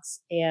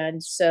dogs,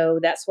 and so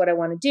that's what I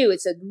want to do.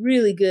 It's a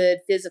really good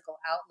physical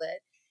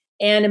outlet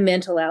and a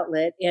mental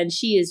outlet, and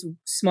she is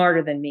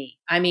smarter than me.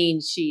 I mean,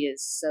 she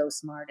is so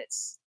smart,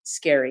 it's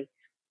scary.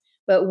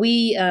 But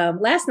we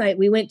last night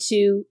we went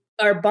to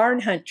our barn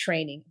hunt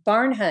training.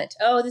 Barn hunt.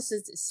 Oh, this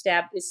is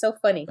it's so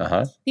funny.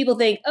 Uh-huh. People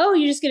think, oh,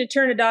 you're just going to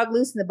turn a dog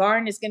loose in the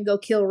barn, it's going to go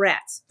kill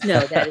rats. No,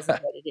 that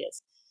isn't what it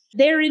is.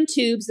 They're in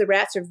tubes. The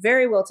rats are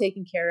very well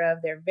taken care of.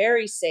 They're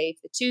very safe.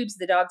 The tubes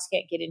the dogs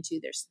can't get into.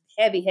 There's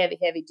heavy, heavy,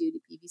 heavy duty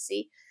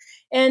PVC.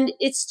 And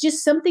it's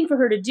just something for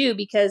her to do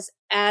because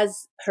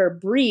as her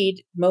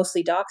breed,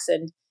 mostly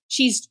Dachshund,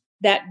 she's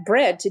that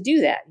bred to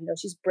do that.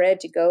 She's bred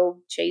to go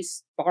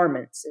chase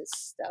varmints and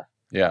stuff.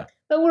 Yeah.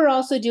 But we're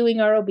also doing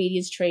our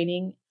obedience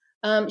training.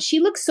 She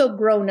looks so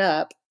grown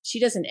up. She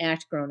doesn't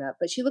act grown up,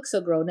 but she looks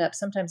so grown up.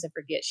 Sometimes I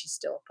forget she's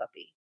still a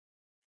puppy.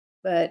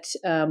 But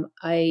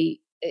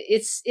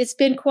it's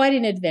been quite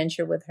an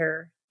adventure with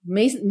her,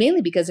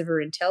 mainly because of her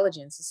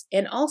intelligence.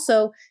 And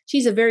also,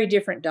 she's a very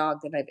different dog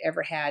than I've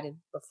ever had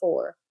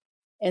before.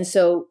 And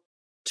so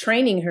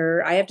training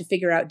her, I have to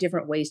figure out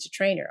different ways to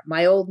train her.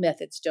 My old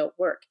methods don't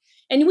work.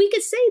 And we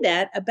could say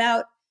that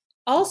about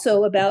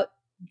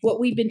what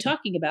we've been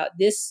talking about,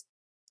 this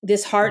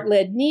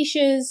heart-led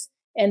niches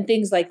and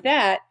things like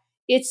that.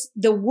 it's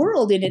the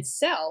world in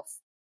itself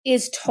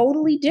is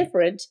totally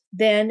different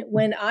than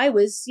when I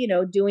was,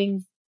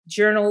 doing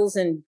journals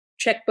and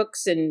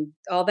checkbooks and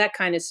all that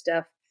kind of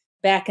stuff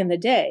back in the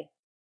day.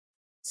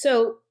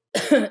 So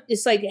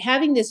it's like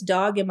having this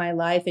dog in my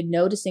life and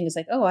noticing it's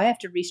like, oh, I have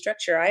to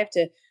restructure. I have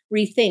to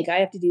rethink. I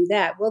have to do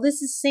that. Well,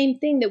 this is the same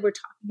thing that we're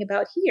talking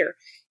about here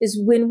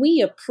is when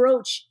we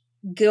approach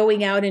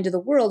going out into the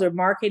world or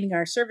marketing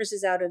our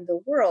services out into the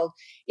world,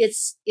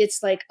 it's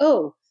like,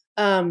 oh,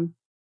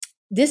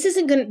 this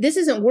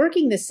isn't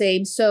working the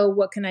same. So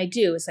what can I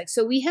do? It's like,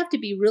 so we have to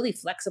be really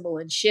flexible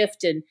and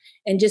shift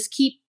and just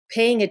keep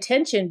paying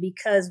attention,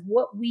 because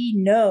what we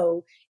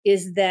know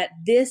is that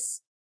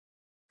this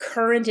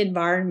current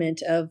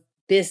environment of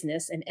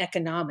business and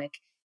economic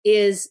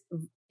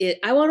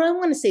I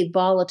want to say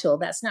volatile.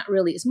 That's not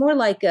really, it's more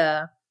like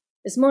an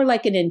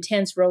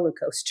intense roller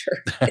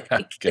coaster. I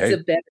think Okay.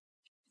 it's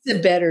a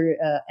better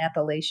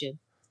appellation.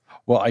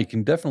 Well, I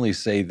can definitely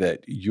say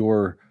that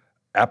your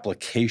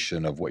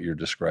application of what you're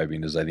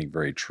describing is, I think,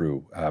 very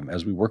true.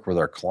 As we work with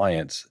our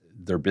clients,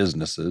 their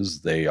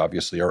businesses, they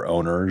obviously are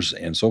owners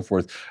and so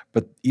forth,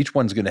 but each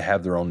one's going to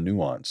have their own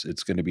nuance.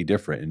 It's going to be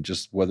different. And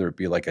just whether it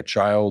be like a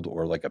child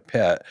or like a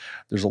pet,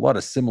 there's a lot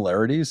of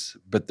similarities,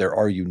 but there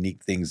are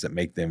unique things that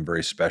make them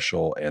very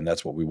special. And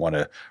that's what we want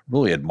to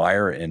really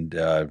admire and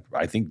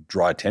I think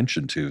draw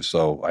attention to.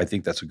 So I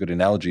think that's a good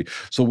analogy.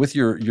 So with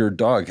your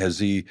dog, has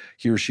he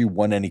or she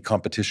won any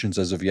competitions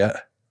as of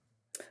yet?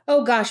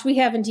 Oh gosh, we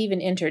haven't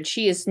even entered.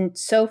 She is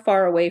so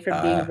far away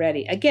from being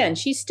ready. Again,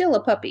 she's still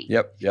a puppy.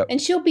 Yep.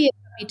 And she'll be a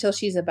puppy till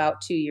she's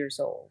about 2 years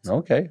old.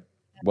 Okay.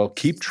 Well,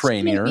 keep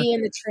training her. Be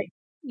in the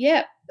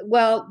Yeah.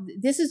 Well,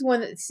 this is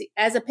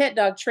as a pet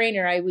dog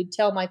trainer, I would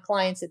tell my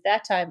clients at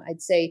that time,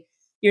 I'd say,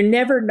 you're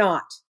never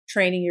not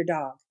training your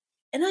dog.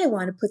 And I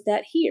want to put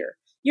that here.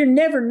 You're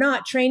never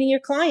not training your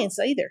clients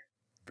either.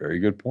 Very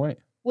good point.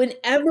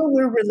 Whenever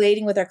we're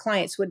relating with our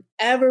clients,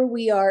 whenever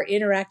we are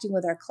interacting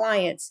with our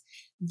clients,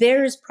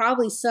 there's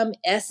probably some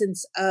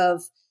essence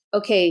of,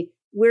 okay,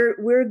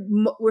 we're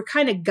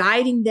kind of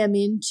guiding them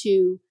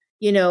into,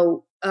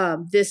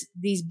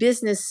 these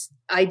business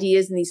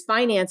ideas and these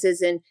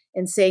finances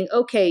and saying,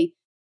 okay,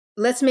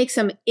 let's make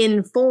some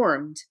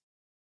informed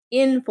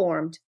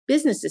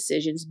business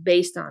decisions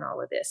based on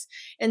all of this.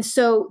 And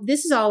so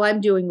this is all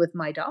I'm doing with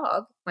my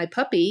dog, my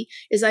puppy,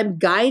 is I'm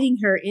guiding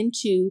her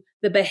into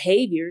the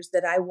behaviors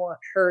that I want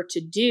her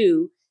to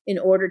do in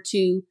order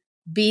to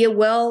be a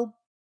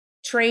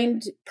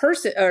well-trained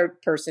person.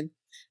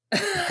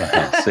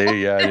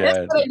 See,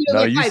 yeah.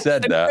 No, you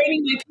said that.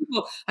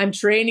 I'm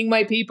training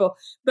my people.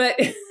 But,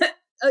 so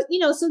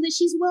that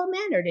she's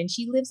well-mannered and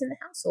she lives in the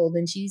household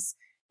and she's,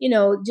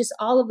 just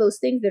all of those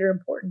things that are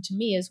important to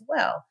me as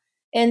well.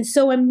 And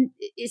so I'm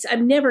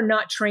never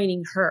not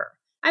training her.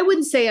 I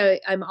wouldn't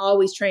say I'm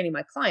always training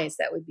my clients.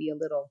 That would be a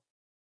little,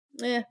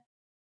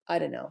 I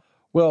don't know.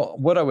 Well,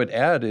 what I would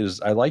add is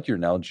I like your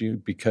analogy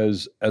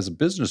because as a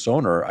business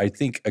owner, I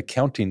think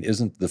accounting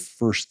isn't the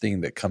first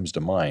thing that comes to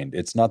mind.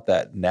 It's not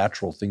that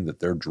natural thing that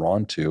they're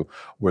drawn to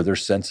where they're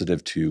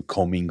sensitive to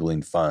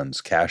commingling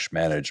funds, cash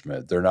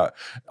management. They're not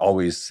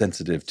always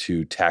sensitive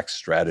to tax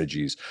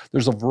strategies.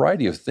 There's a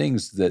variety of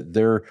things that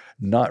they're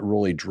not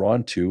really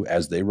drawn to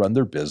as they run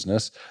their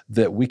business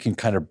that we can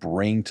kind of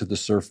bring to the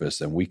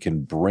surface and we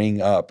can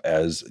bring up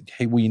as,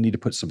 hey, well, you need to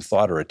put some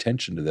thought or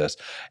attention to this.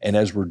 And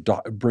as we're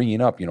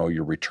bringing up,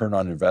 your return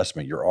on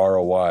investment, your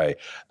ROI,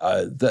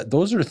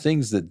 those are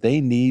things that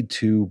they need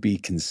to be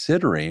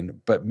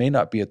considering, but may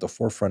not be at the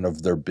forefront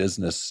of their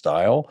business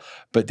style.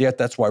 But yet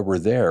that's why we're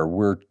there.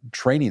 We're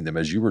training them,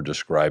 as you were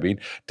describing,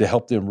 to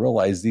help them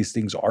realize these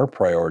things are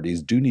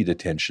priorities, do need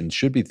attention,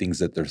 should be things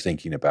that they're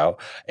thinking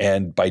about.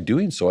 And by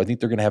doing so, I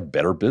think they're going to have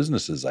better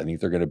businesses. I think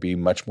they're going to be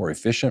much more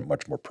efficient,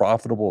 much more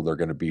profitable. They're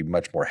going to be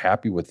much more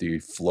happy with the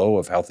flow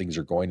of how things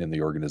are going in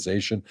the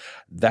organization.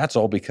 That's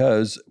all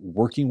because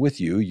working with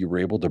you, you were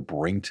able to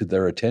bring to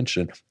their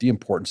attention the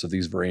importance of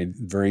these very,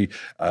 very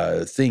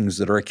things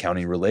that are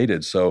accounting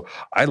related. So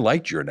I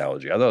liked your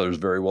analogy. I thought it was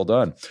very well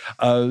done.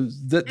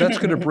 That's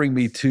going to bring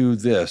me to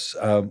this.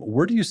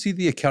 Where do you see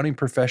the accounting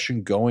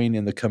profession going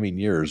in the coming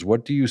years?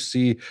 What do you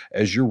see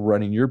as you're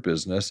running your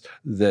business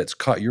that's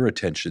caught your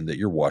attention that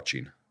you're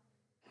watching?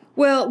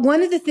 Well,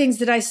 one of the things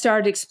that I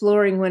started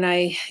exploring when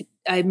I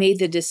made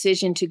the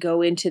decision to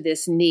go into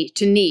this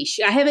niche.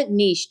 I haven't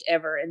niched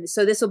ever. And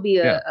so this will be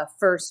a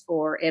first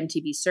for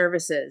MTB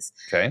services.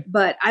 Okay.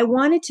 But I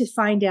wanted to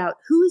find out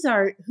who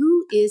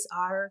is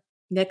our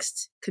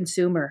next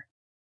consumer?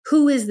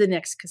 Who is the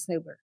next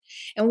consumer?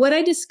 And what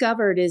I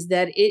discovered is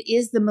that it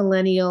is the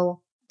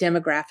millennial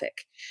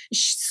demographic,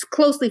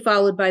 closely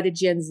followed by the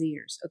Gen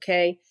Zers.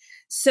 Okay.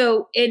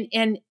 So,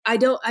 and I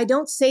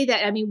don't say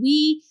that. I mean,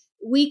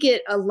 we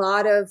get a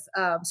lot of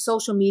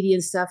social media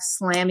and stuff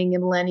slamming the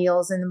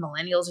millennials and the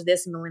millennials are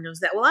this and millennials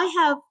that. Well,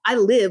 I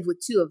live with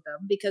two of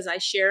them because I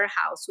share a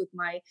house with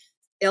my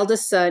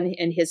eldest son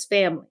and his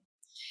family.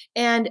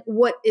 And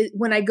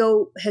when I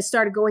has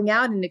started going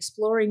out and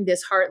exploring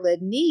this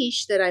heart-led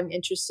niche that I'm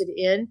interested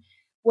in,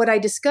 what I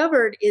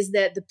discovered is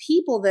that the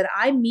people that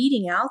I'm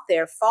meeting out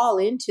there fall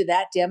into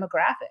that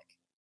demographic.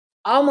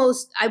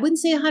 Almost, I wouldn't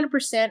say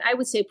 100%, I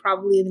would say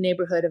probably in the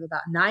neighborhood of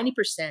about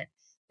 90%.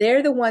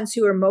 They're the ones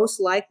who are most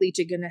likely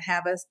to going to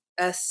have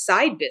a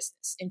side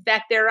business. In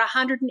fact, they're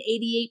 188%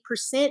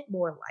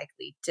 more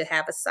likely to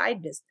have a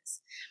side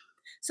business.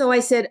 So I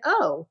said,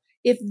 oh,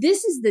 if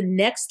this is the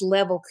next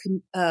level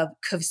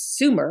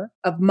consumer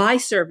of my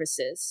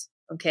services,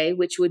 okay,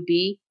 which would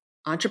be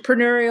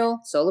entrepreneurial,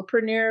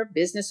 solopreneur,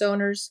 business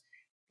owners,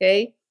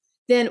 okay,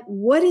 then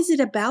what is it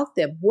about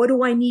them? What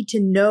do I need to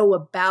know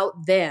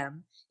about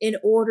them in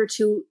order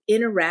to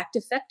interact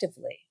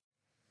effectively?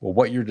 Well,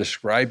 what you're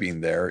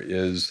describing there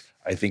is,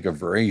 I think, a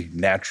very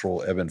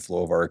natural ebb and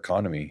flow of our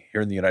economy.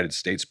 Here in the United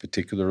States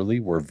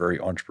particularly, we're very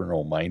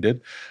entrepreneurial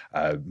minded.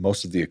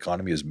 Most of the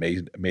economy is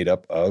made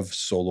up of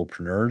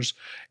solopreneurs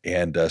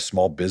and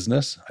small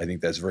business. I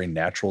think that's very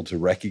natural to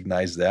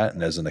recognize that.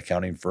 And as an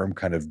accounting firm,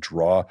 kind of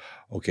draw,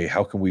 okay,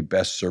 how can we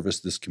best service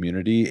this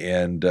community?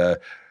 And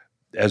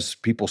as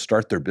people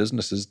start their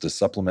businesses to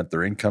supplement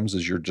their incomes,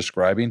 as you're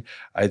describing,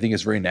 I think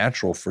it's very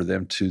natural for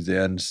them to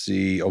then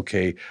see,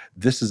 okay,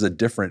 this is a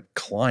different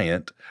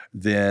client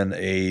than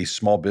a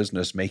small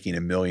business making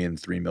 $1 million,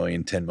 $3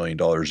 million, $10 million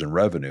in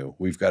revenue.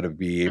 We've got to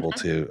be able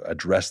to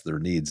address their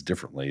needs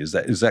differently. Is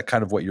that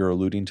kind of what you're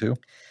alluding to?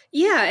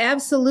 Yeah,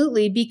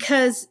 absolutely.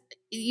 Because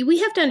we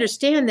have to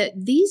understand that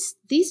these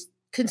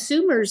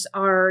consumers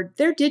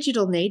they're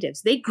digital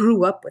natives. They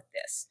grew up with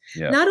this.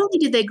 Yeah. Not only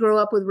did they grow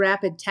up with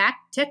rapid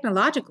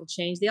technological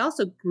change, they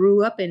also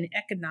grew up in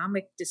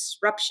economic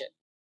disruption.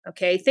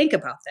 Okay, think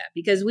about that,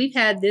 because we've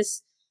had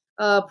this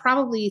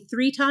probably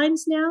 3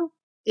 times now.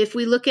 If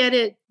we look at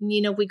it,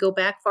 if we go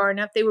back far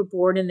enough, they were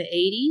born in the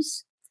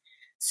 80s.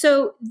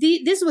 So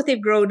this is what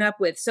they've grown up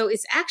with. So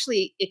it's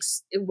actually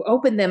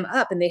opened them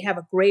up, and they have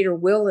a greater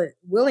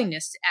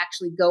willingness to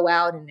actually go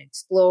out and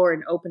explore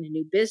and open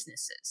new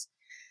businesses.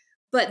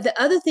 But the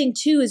other thing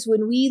too is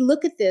when I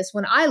look at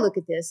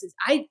this, is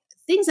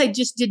things I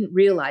just didn't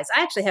realize.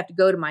 I actually have to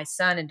go to my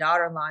son and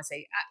daughter-in-law and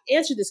say,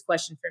 answer this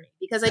question for me,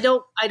 because I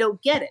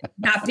don't get it,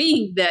 not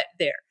being that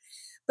there.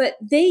 But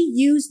they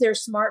use their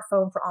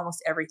smartphone for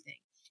almost everything.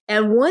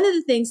 And one of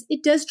the things,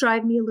 it does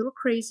drive me a little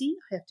crazy,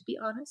 I have to be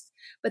honest,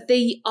 but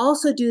they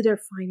also do their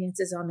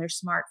finances on their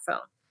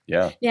smartphone.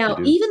 Yeah. Now,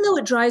 even though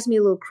it drives me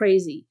a little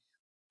crazy,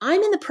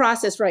 I'm in the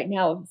process right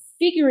now of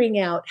figuring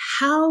out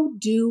how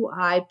do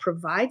I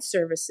provide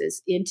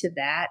services into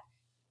that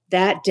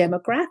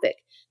demographic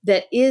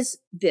that is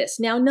this.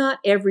 Now, not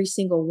every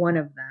single one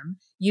of them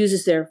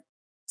uses their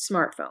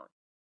smartphone,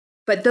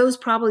 but those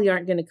probably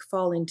aren't going to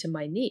fall into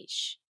my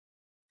niche.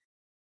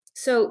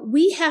 So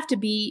we have to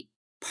be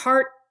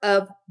part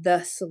of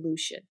the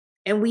solution,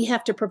 and we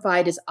have to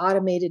provide as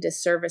automated a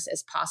service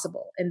as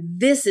possible.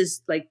 And this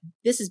is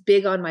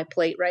big on my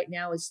plate right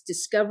now, is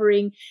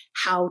discovering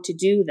how to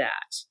do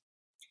that.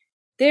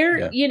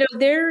 They're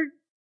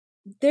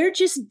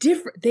just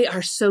different. They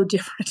are so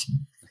different.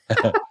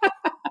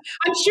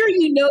 I'm sure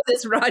you know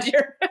this,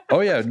 Roger.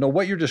 Oh, yeah. No,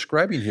 what you're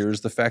describing here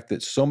is the fact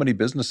that so many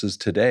businesses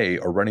today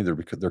are running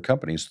their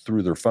companies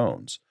through their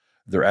phones.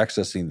 They're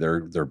accessing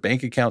their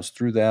bank accounts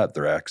through that.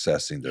 They're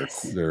accessing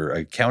their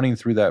accounting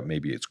through that.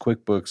 Maybe it's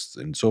QuickBooks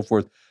and so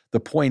forth. The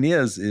point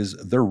is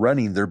they're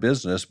running their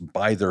business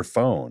by their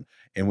phone.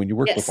 And when you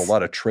work with a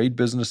lot of trade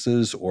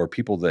businesses or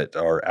people that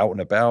are out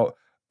and about,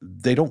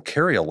 they don't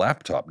carry a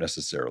laptop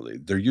necessarily.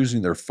 They're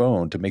using their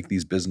phone to make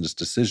these business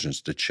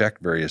decisions, to check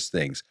various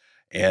things.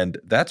 And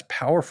that's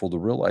powerful to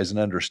realize and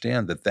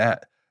understand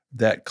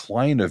that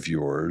client of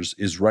yours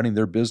is running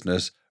their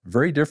business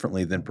very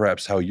differently than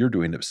perhaps how you're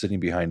doing it, sitting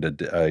behind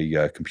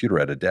a computer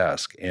at a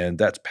desk. And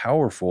that's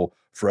powerful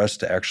for us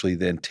to actually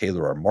then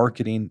tailor our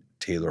marketing,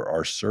 tailor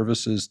our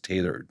services,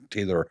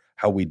 tailor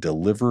how we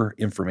deliver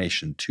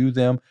information to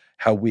them,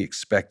 how we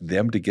expect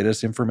them to get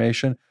us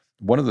information.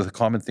 One of the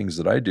common things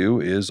that I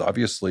do is,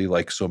 obviously,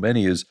 like so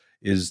many,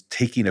 is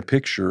taking a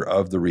picture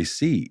of the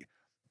receipt.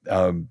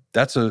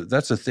 That's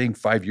a thing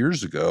 5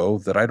 years ago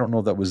that I don't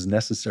know that was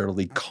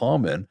necessarily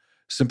common,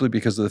 simply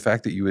because of the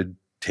fact that you would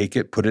take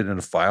it, put it in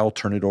a file,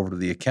 turn it over to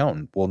the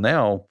accountant. Well,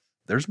 now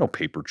there's no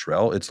paper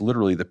trail. It's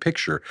literally the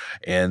picture.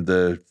 And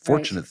the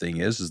fortunate thing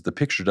is the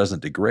picture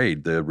doesn't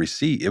degrade. The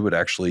receipt, it would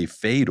actually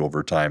fade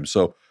over time.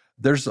 So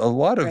there's a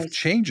lot of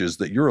changes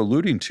that you're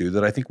alluding to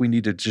that I think we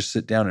need to just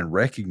sit down and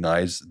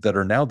recognize that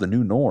are now the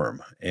new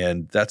norm.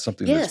 And that's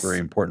something that's very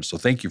important. So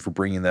thank you for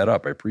bringing that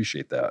up. I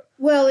appreciate that.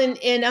 Well,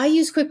 and I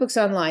use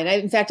QuickBooks Online.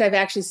 In fact, I've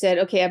actually said,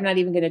 okay, I'm not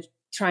even going to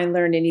try and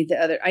learn any of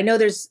the other. I know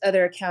there's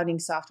other accounting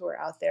software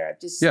out there.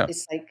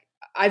 It's like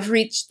I've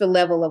reached the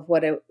level of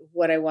what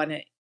I want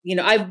to,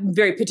 I'm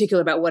very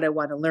particular about what I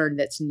want to learn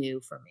that's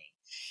new for me.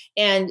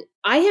 And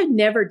I have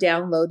never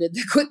downloaded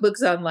the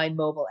QuickBooks Online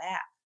mobile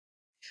app.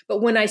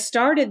 But when I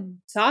started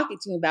talking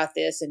to him about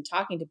this and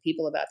talking to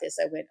people about this,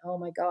 I went, oh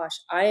my gosh,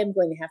 I am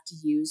going to have to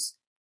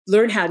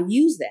learn how to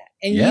use that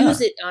and use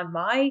it on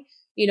my,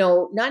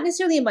 not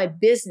necessarily in my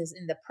business,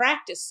 in the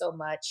practice so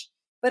much,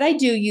 but I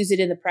do use it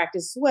in the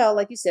practice as well.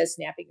 Like you said,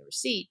 snapping a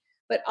receipt.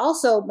 but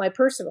also my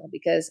personal,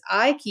 because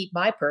I keep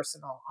my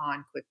personal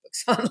on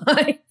QuickBooks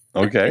Online.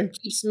 Okay. It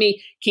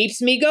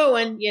keeps me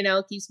going,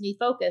 keeps me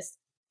focused.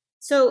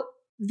 So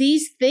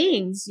these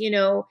things,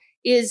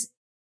 is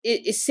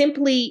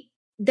simply,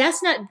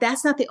 that's not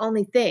the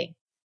only thing,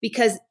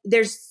 because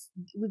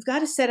we've got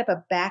to set up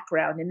a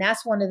background. And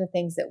that's one of the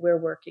things that we're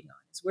working on,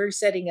 is we're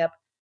setting up,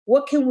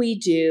 what can we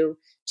do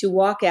to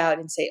walk out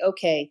and say,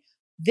 okay,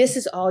 this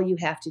is all you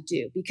have to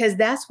do? Because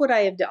that's what I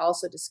have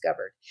also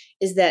discovered,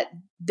 is that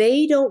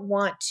they don't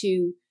want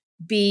to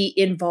be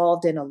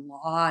involved in a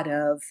lot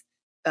of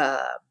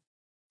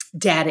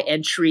data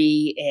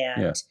entry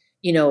and,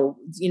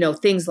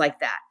 things like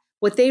that.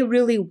 What they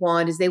really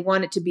want is, they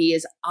want it to be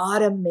as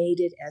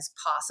automated as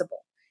possible.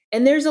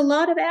 And there's a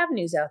lot of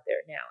avenues out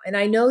there now. And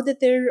I know that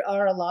there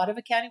are a lot of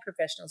accounting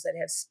professionals that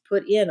have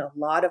put in a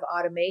lot of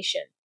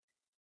automation.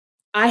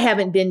 I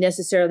haven't been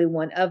necessarily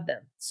one of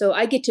them. So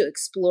I get to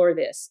explore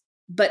this,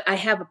 but I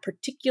have a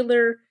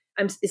particular,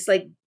 it's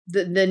like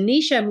the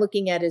niche I'm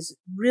looking at is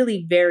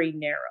really very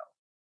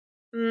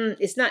narrow.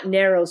 It's not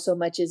narrow so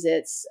much as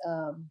it's,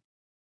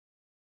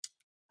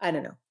 I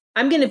don't know.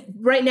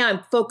 Right now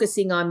I'm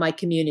focusing on my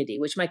community,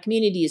 which my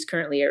community is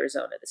currently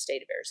Arizona, the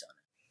state of Arizona.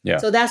 Yeah.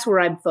 So that's where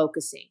I'm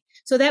focusing.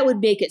 So that would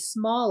make it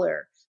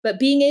smaller, but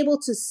being able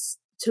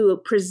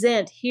to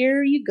present,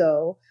 here you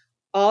go.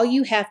 All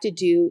you have to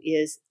do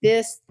is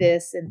this,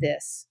 this, and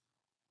this.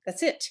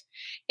 That's it.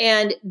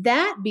 And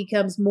that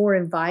becomes more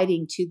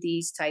inviting to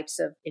these types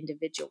of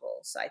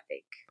individuals, I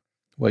think.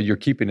 Well, you're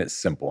keeping it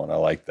simple, and I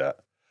like that.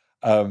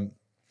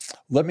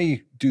 Let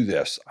me do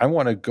this. I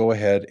want to go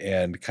ahead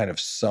and kind of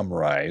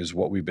summarize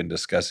what we've been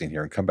discussing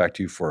here and come back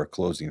to you for a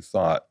closing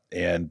thought.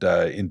 And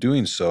in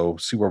doing so,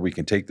 see where we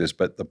can take this.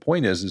 But the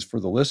point is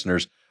for the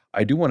listeners,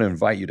 I do want to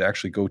invite you to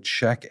actually go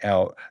check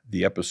out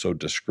the episode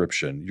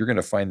description. You're going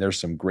to find there's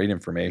some great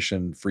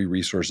information, free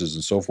resources,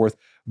 and so forth.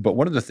 But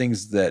one of the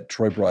things that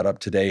Troy brought up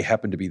today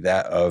happened to be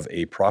that of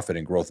a profit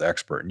and growth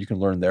expert. And you can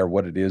learn there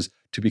what it is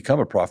to become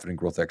a profit and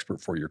growth expert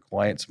for your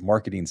clients,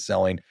 marketing,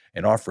 selling,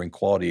 and offering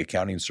quality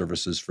accounting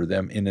services for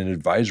them in an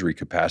advisory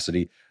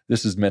capacity.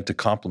 This is meant to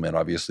complement,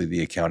 obviously,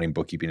 the accounting,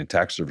 bookkeeping, and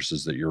tax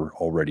services that you're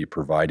already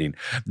providing.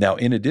 Now,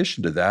 in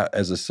addition to that,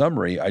 as a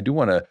summary, I do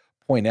want to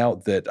point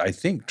out that I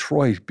think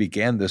Troy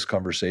began this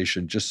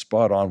conversation just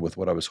spot on with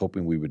what I was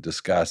hoping we would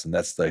discuss, and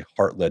that's the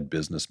heart-led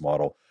business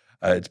model.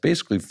 It's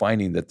basically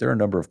finding that there are a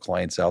number of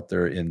clients out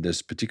there in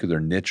this particular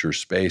niche or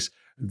space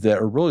that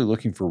are really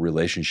looking for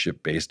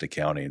relationship-based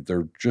accounting.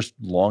 They're just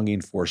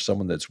longing for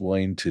someone that's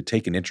willing to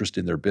take an interest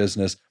in their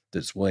business,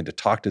 that's willing to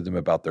talk to them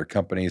about their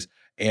companies,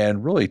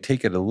 and really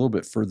take it a little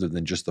bit further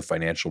than just the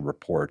financial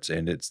reports.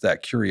 And it's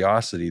that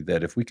curiosity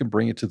that if we can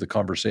bring it to the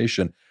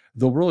conversation,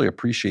 they'll really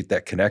appreciate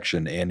that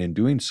connection, and in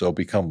doing so,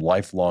 become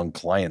lifelong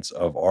clients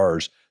of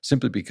ours,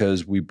 simply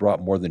because we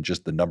brought more than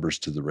just the numbers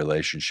to the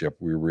relationship.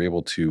 We were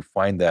able to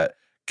find that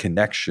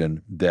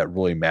connection that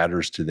really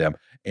matters to them.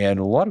 And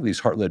a lot of these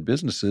heart-led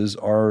businesses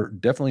are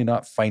definitely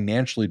not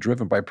financially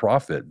driven by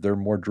profit. They're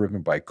more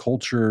driven by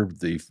culture,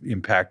 the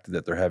impact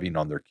that they're having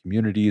on their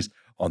communities,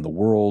 on the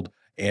world,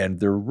 and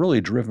they're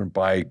really driven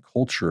by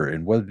culture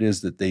and what it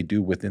is that they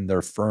do within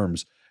their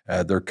firms,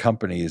 their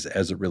companies,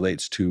 as it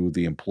relates to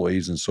the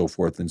employees and so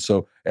forth. And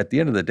so at the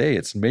end of the day,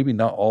 it's maybe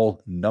not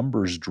all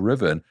numbers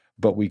driven,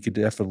 but we could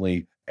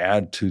definitely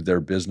add to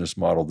their business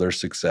model, their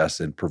success,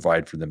 and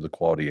provide for them the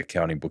quality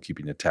accounting,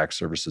 bookkeeping, and tax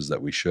services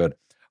that we should.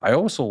 I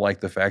also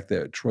like the fact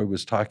that Troy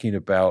was talking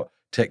about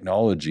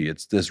technology.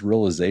 It's this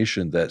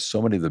realization that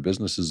so many of the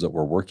businesses that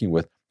we're working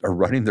with are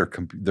running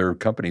their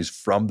companies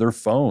from their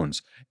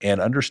phones, and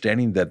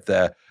understanding that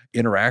the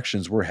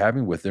interactions we're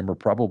having with them are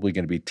probably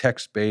going to be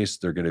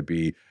text-based. They're going to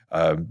be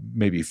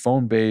maybe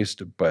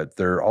phone-based, but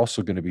they're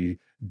also going to be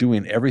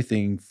doing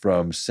everything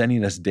from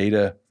sending us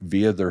data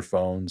via their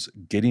phones,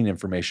 getting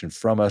information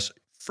from us,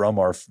 from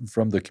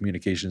the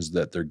communications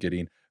that they're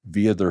getting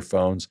via their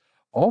phones.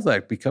 All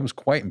that becomes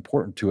quite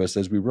important to us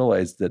as we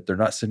realize that they're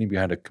not sitting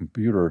behind a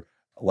computer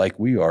like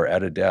we are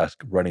at a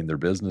desk running their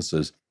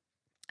businesses.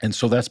 And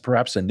so that's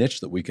perhaps a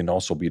niche that we can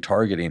also be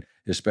targeting,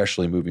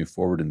 especially moving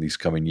forward in these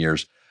coming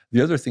years.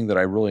 The other thing that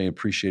I really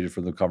appreciated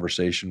from the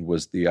conversation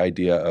was the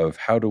idea of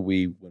how do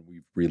we, when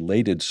we've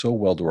related so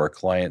well to our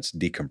clients,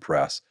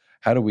 decompress?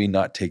 How do we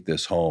not take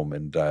this home?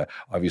 And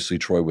obviously,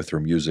 Troy, with her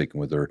music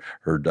and with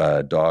her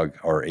dog,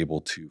 are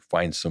able to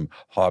find some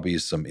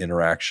hobbies, some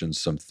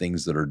interactions, some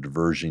things that are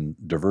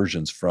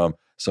diversions from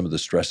some of the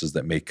stresses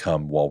that may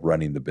come while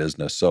running the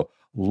business. So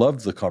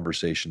loved the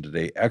conversation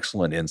today.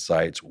 Excellent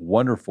insights,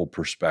 wonderful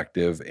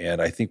perspective.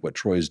 And I think what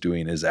Troy is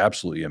doing is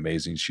absolutely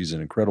amazing. She's an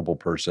incredible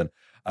person.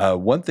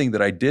 One thing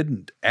that I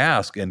didn't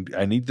ask, and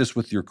I need this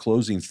with your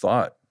closing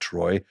thought,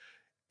 Troy,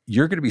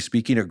 you're going to be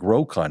speaking at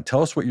GrowCon.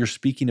 Tell us what you're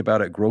speaking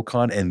about at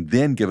GrowCon, and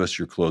then give us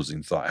your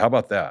closing thought. How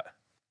about that?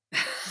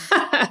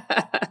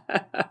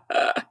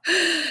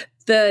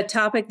 The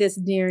topic that's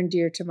near and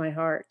dear to my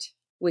heart,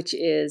 which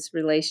is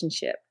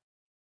relationship.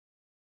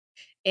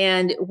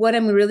 And what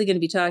I'm really going to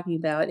be talking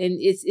about, and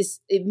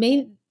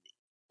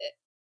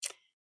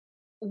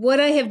What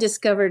I have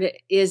discovered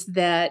is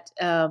that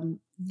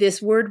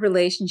this word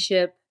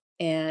relationship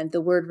and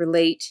the word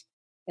relate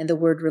and the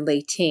word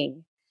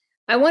relating,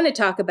 I'm going to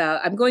talk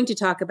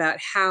about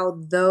how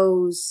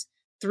those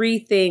three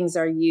things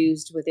are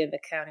used within the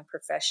accounting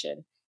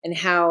profession and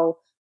how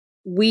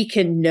we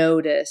can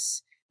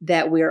notice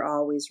that we're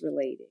always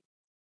relating.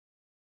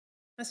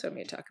 That's what I'm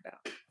going to talk about.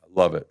 I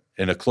love it.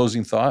 And a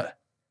closing thought?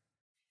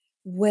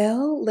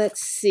 Well,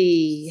 let's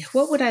see.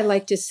 What would I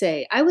like to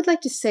say? I would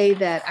like to say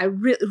that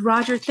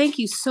Roger, thank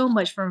you so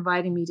much for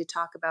inviting me to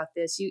talk about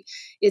this.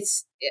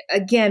 It's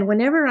again,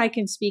 whenever I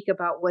can speak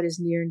about what is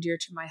near and dear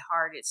to my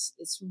heart,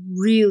 it's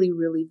really,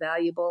 really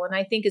valuable, and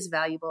I think it's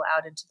valuable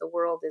out into the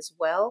world as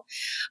well.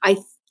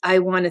 I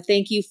want to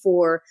thank you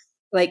for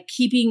like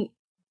keeping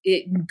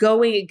it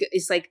going.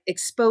 It's like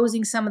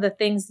exposing some of the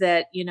things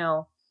that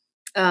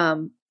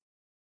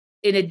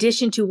in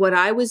addition to what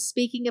I was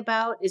speaking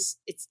about, it's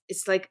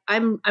like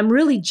I'm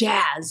really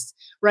jazzed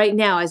right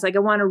now. It's like I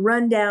want to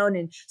run down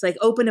and it's like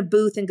open a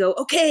booth and go,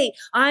 okay,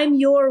 I'm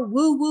your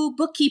woo-woo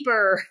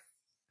bookkeeper.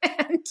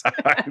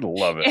 I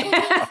love it.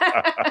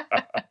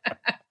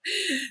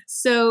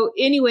 So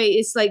anyway,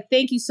 it's like,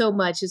 thank you so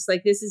much. It's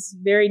like, this is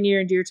very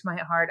near and dear to my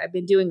heart. I've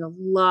been doing a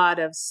lot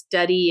of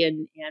study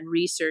and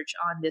research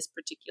on this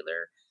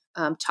particular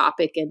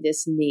topic and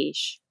this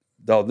niche.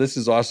 No, this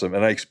is awesome.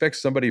 And I expect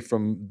somebody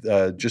from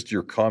just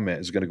your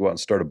comment is going to go out and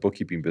start a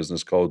bookkeeping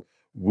business called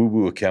Woo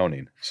Woo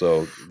Accounting.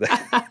 So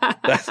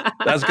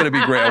that's going to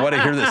be great. I want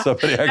to hear that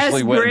somebody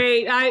actually went. That's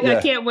great.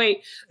 I can't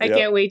wait. I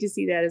can't wait to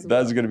see that as well.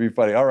 That's going to be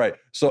funny. All right.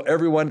 So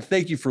everyone,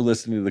 thank you for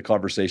listening to the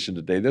conversation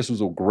today. This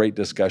was a great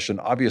discussion.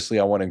 Obviously,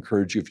 I want to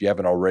encourage you, if you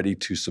haven't already,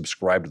 to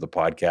subscribe to the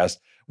podcast.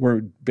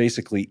 We're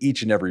basically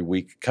each and every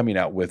week coming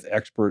out with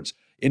experts,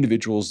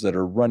 individuals that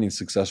are running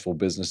successful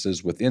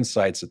businesses with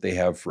insights that they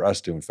have for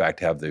us to, in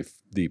fact, have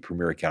the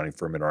premier accounting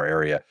firm in our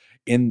area.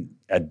 In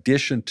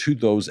addition to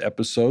those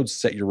episodes,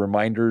 set your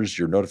reminders,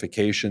 your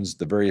notifications,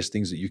 the various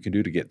things that you can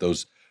do to get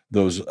those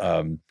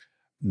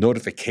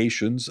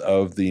notifications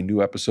of the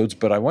new episodes.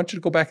 But I want you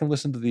to go back and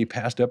listen to the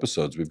past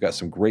episodes. We've got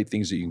some great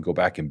things that you can go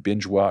back and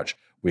binge watch.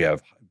 We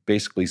have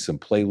basically some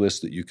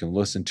playlists that you can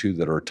listen to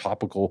that are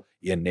topical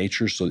in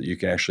nature so that you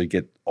can actually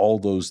get all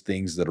those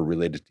things that are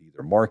related to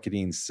either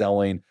marketing,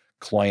 selling,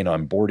 client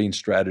onboarding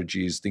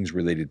strategies, things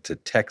related to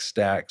tech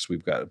stacks.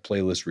 We've got a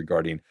playlist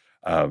regarding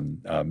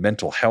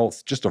mental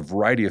health, just a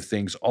variety of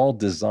things, all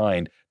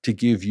designed to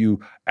give you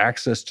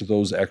access to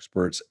those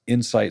experts,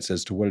 insights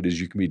as to what it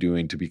is you can be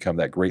doing to become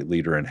that great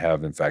leader and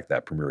have, in fact,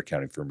 that premier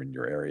accounting firm in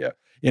your area.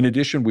 In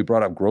addition, we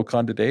brought up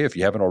GrowCon today. If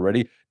you haven't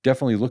already,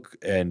 definitely look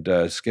and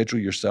schedule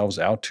yourselves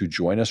out to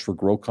join us for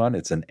GrowCon.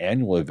 It's an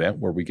annual event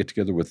where we get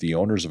together with the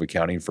owners of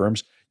accounting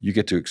firms. You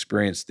get to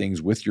experience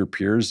things with your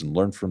peers and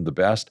learn from the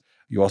best.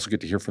 You also get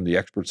to hear from the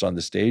experts on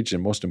the stage,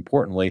 and most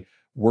importantly,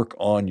 work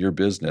on your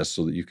business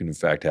so that you can, in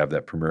fact, have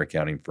that premier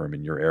accounting firm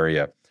in your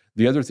area.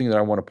 The other thing that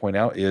I want to point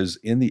out is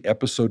in the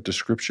episode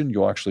description,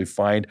 you'll actually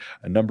find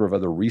a number of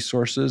other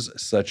resources,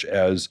 such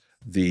as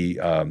the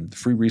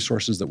free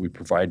resources that we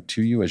provide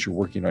to you as you're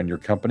working on your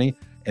company.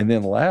 And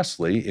then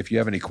lastly, if you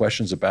have any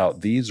questions about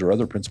these or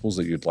other principles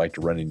that you'd like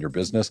to run in your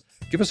business,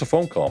 give us a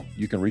phone call.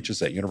 You can reach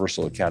us at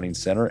Universal Accounting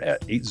Center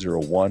at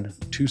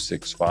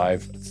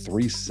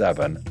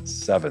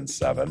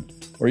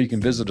 801-265-3777, or you can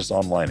visit us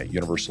online at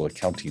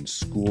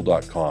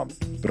universalaccountingschool.com.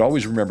 But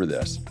always remember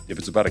this, if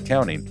it's about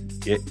accounting,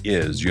 it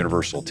is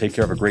universal. Take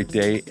care, have a great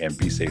day, and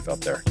be safe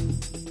out there.